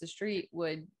across the street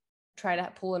would try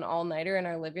to pull an all-nighter in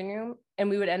our living room,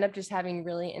 and we would end up just having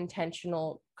really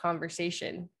intentional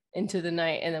conversation into the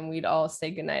night, and then we'd all say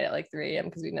goodnight at like 3 a.m.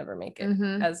 because we'd never make it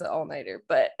as an all-nighter.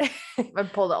 But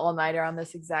I've pulled an all-nighter on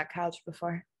this exact couch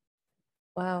before.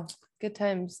 Wow, good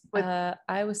times.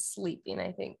 I was sleeping,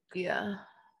 I think. Yeah.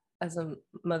 As a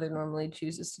mother normally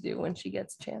chooses to do when she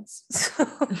gets a chance.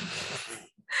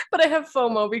 But I have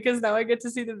FOMO because now I get to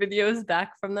see the videos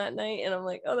back from that night, and I'm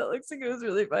like, oh, that looks like it was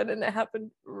really fun, and it happened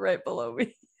right below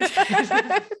me.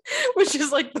 Which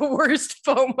is like the worst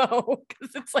FOMO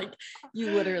because it's like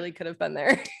you literally could have been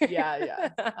there.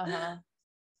 Yeah.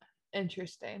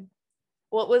 Interesting.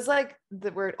 Well, it was like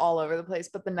we're all over the place,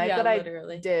 but the night that I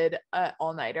did an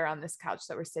all-nighter on this couch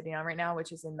that we're sitting on right now,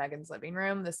 which is in Megan's living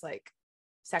room, this like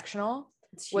sectional,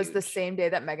 was the same day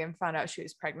that Megan found out she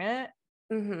was pregnant.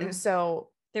 And so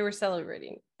they were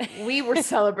celebrating. We were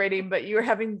celebrating, but you were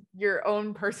having your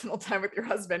own personal time with your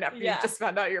husband after you just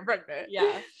found out you're pregnant.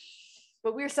 Yeah.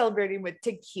 But we were celebrating with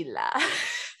tequila.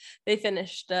 They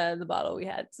finished the bottle we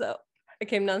had. So I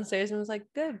came downstairs and was like,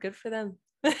 good for them.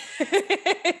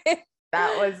 That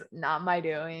was not my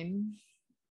doing.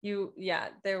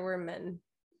 There were men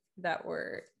that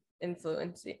were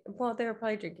influencing. Well, they were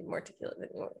probably drinking more tequila than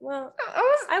you were. Well,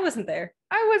 I wasn't there.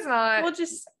 I was not. Well,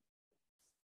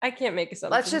 I can't make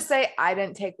assumptions. Let's just say I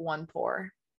didn't take one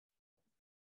pour.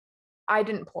 I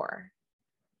didn't pour.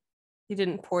 You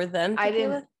didn't pour then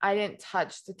tequila? I didn't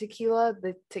touch the tequila.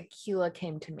 The tequila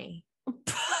came to me.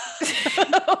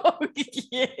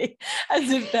 Okay.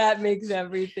 As if that makes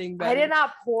everything better. I did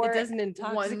not pour. It doesn't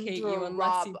intoxicate you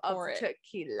unless you pour it.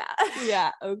 Tequila.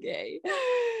 Yeah. Okay.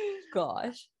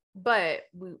 Gosh. But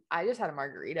I just had a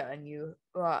margarita, and you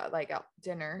like out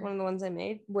dinner. One of the ones I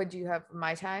made. Would you have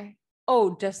Mai Tai?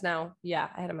 Oh, just now. Yeah,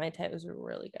 I had a Mai Tai. It was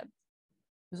really good.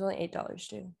 It was only $8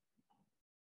 too.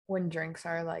 When drinks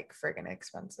are like friggin'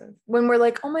 expensive. When we're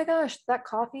like, oh my gosh, that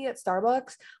coffee at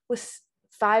Starbucks was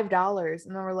 $5,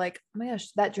 and then we're like, oh my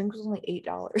gosh, that drink was only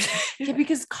 $8. Yeah,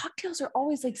 because cocktails are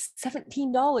always like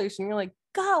 $17, and you're like,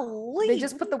 golly. They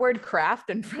just put the word craft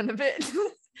in front of it.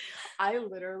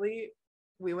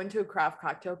 We went to a craft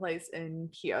cocktail place in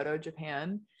Kyoto,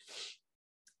 Japan.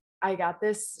 I got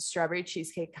this strawberry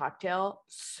cheesecake cocktail,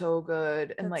 so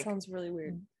good, and that sounds really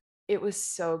weird. It was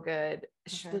so good.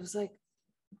 Okay. It was like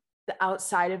the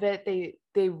outside of it,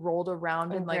 they rolled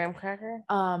around in like graham cracker.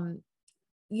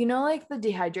 You know, like the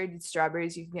dehydrated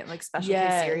strawberries you can get in like specialty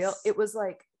cereal. It was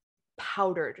like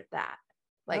powdered that,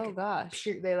 like, oh gosh,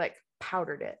 they like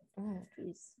powdered it,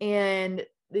 geez. And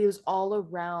it was all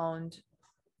around.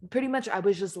 Pretty much, I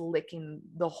was just licking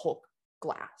the whole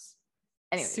glass.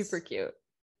 Anyways, super cute.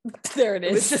 There it is.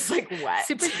 It was just like wet.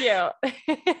 Super cute.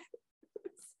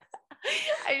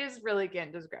 I just really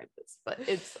can't describe this, but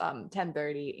it's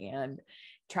 10:30, and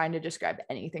trying to describe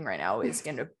anything right now is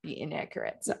going to be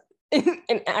inaccurate. So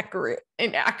inaccurate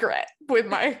with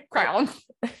my crown.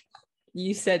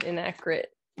 You said inaccurate.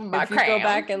 My if you crown. go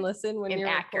back and listen when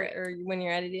Inaccurate. you're or when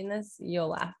you're editing this, you'll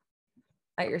laugh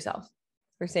at yourself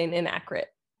for saying inaccurate.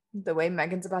 The way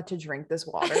Megan's about to drink this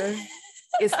water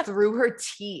is through her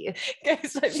teeth.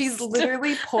 Guys, she's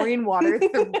literally pouring water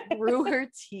through her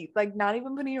teeth, like not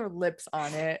even putting her lips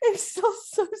on it. I'm still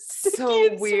so sticky so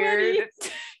and weird.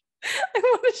 Sweaty. I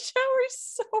want to shower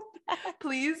so bad.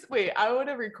 Please wait. I want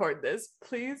to record this.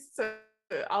 Please, so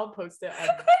I'll post it. I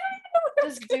don't even know what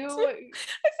Just do. I felt like it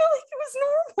was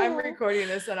normal. I'm recording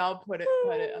this, and I'll put it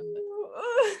on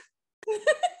the.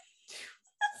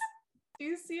 Do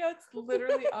you see how it's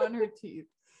literally on her teeth?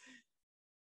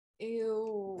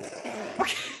 Ew.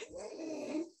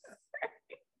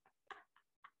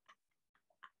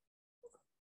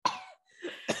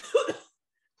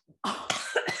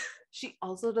 She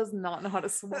also does not know how to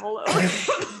swallow.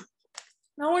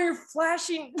 Now when you're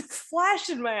flashing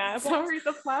my eyes. Sorry,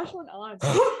 the flash went on.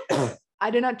 I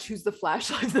did not choose the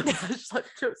flashlight. The flashlight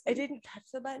chose. I didn't touch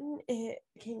the button. It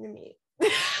came to me.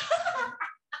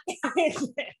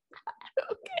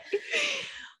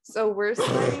 So we're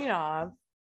signing off.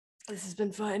 This has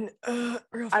been fun.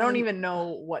 Real I don't fun. even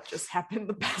know what just happened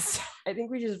the past. I think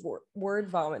we just word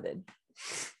vomited,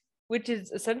 which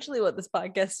is essentially what this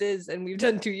podcast is, and we've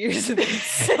done 2 years of it.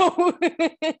 So,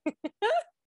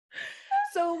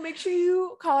 So make sure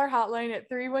you call our hotline at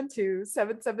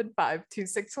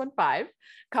 312-775-2615.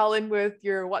 Call in with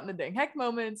your what in the dang heck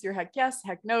moments, your heck yes,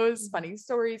 heck no's, funny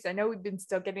stories. I know we've been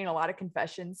still getting a lot of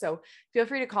confessions, so feel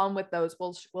free to call in with those.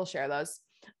 We'll share those.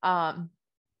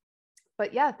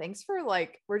 But yeah, thanks for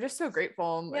we're just so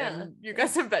grateful. And you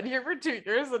guys have been here for 2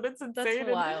 years, and it's insane. That's and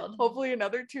wild. hopefully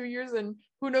another 2 years, and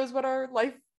who knows what our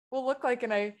life will look like.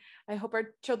 And I hope our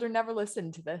children never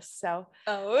listen to this. So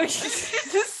I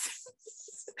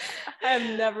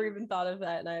have never even thought of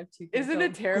that, and I have 2 kids. Isn't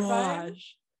it terrifying?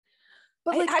 Gosh.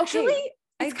 But Actually,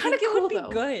 it's I kind of think it cool would be though.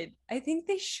 good. I think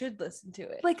they should listen to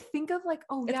it. Think of It's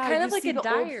yeah, kind you of like see a the old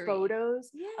diary. photos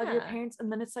of your Yeah. parents,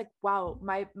 and then it's like, wow,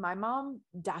 my mom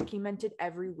documented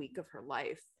every week of her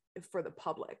life for the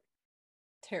public.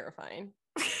 Terrifying.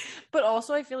 But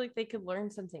also, I feel like they could learn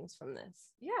some things from this.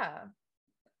 Yeah,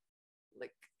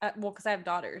 Well, because I have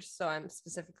daughters, so I'm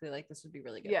specifically like, this would be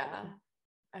really good. for yeah. them.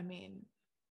 I mean,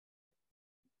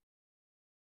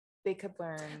 they could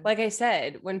learn. Like I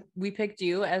said, when we picked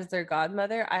you as their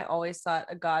godmother, I always thought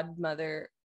a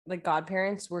godmother, like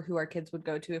godparents, were who our kids would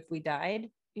go to if we died,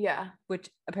 yeah, which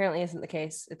apparently isn't the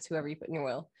case. It's whoever you put in your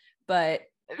will. But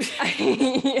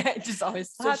I just always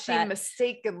so thought she that.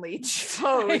 mistakenly I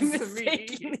chose me.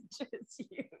 mistakenly chose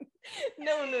you.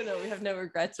 No, we have no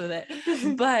regrets with it.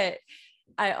 But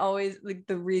I always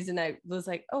the reason I was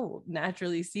like, oh,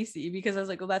 naturally Cece, because I was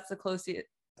like, well, that's the closest.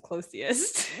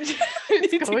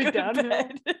 It's going downhill.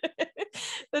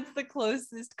 That's the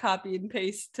closest copy and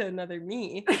paste to another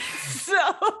me.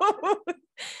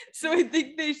 So I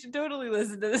think they should totally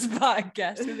listen to this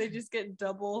podcast, where they just get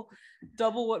double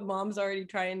what mom's already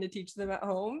trying to teach them at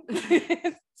home.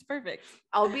 It's perfect.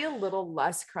 I'll be a little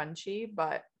less crunchy,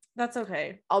 but That's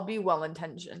okay. I'll be well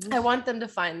intentioned. I want them to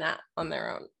find that on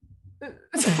their own.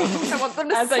 I want them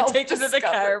to As I take them to the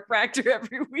self-discover. chiropractor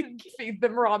every week. Feed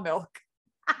them raw milk.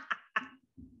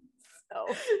 So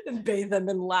And bathe them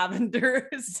in lavender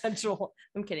essential.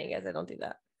 I'm kidding, guys. I don't do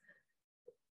that.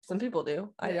 Some people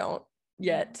do. I don't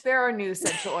yet. there are new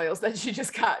essential oils that she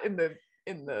just got in the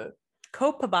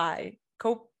Copaiba.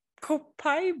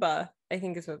 Copaiba, I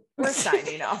think is what we're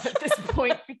signing off at this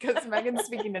point because Megan's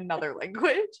speaking another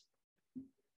language.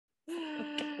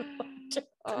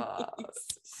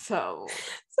 So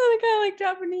sounded kind of like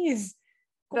Japanese.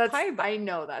 that's Copaiba. I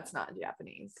know that's not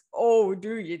Japanese. Oh,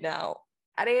 do you now?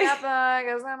 Arigatou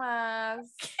gozaimasu.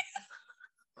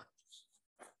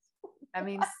 That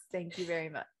means thank you very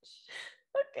much.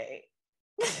 Okay.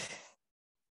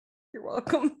 You're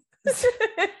welcome.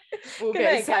 Okay,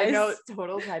 night, side guys. note,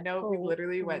 total side note. We Oh,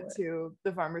 literally went what? to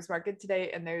the farmer's market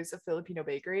today, and there's a Filipino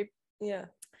bakery. Yeah.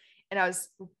 And I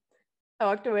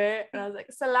walked away and I was like,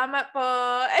 Salamat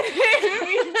po.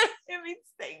 It means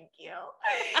thank you.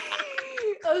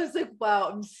 I was like, wow,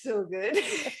 I'm so good.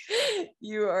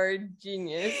 You are a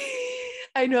genius.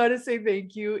 I know how to say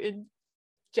thank you in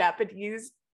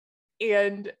Japanese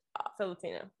and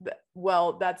Filipino.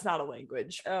 well, that's not a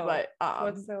language, Oh, but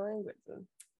What's the language then?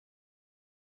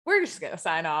 we're just gonna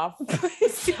sign off.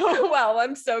 So, well,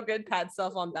 I'm so good. Pat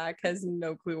self on back has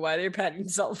no clue why they're patting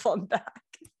self on back.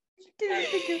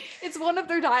 It's one of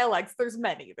their dialects. There's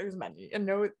many. And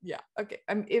no, yeah. Okay.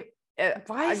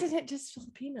 Why isn't it just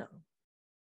Filipino?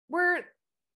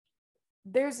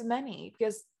 There's many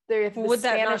because they have the Would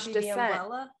that Spanish not be the descent.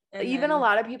 umbrella? And Even a then-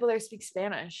 lot of people there speak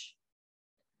Spanish.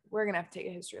 We're gonna have to take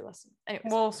a history lesson.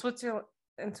 Anyways, Well,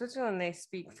 Switzerland, they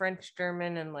speak French,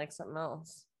 German, and like something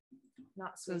else.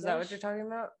 not So Swedish. is that what you're talking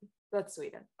about? That's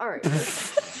Sweden. All right.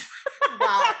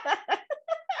 Wow.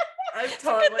 I'm It's a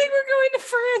good thing we're going to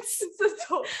France. It's a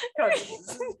total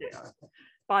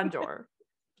Bonjour.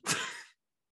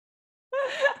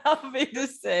 Auf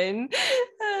Wiedersehen.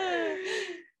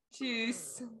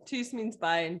 Tschüss. Tschüss means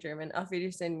bye in German. Auf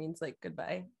Wiedersehen means like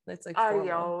goodbye. That's like formal.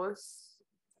 Adios.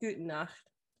 Gute Nacht.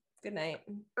 Good night.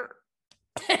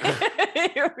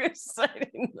 We're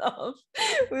signing off.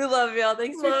 We love y'all.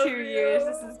 Thanks Love for 2 years. you.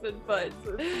 This has been fun.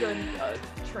 It's been a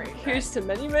train wreck. Here's to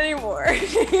many, many more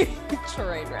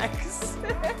train wrecks.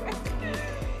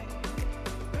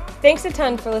 Thanks a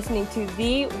ton for listening to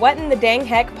the What in the Dang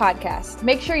Heck podcast.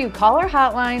 Make sure you call our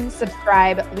hotline,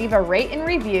 subscribe, leave a rate and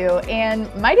review,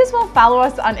 and might as well follow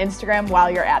us on Instagram while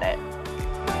you're at it.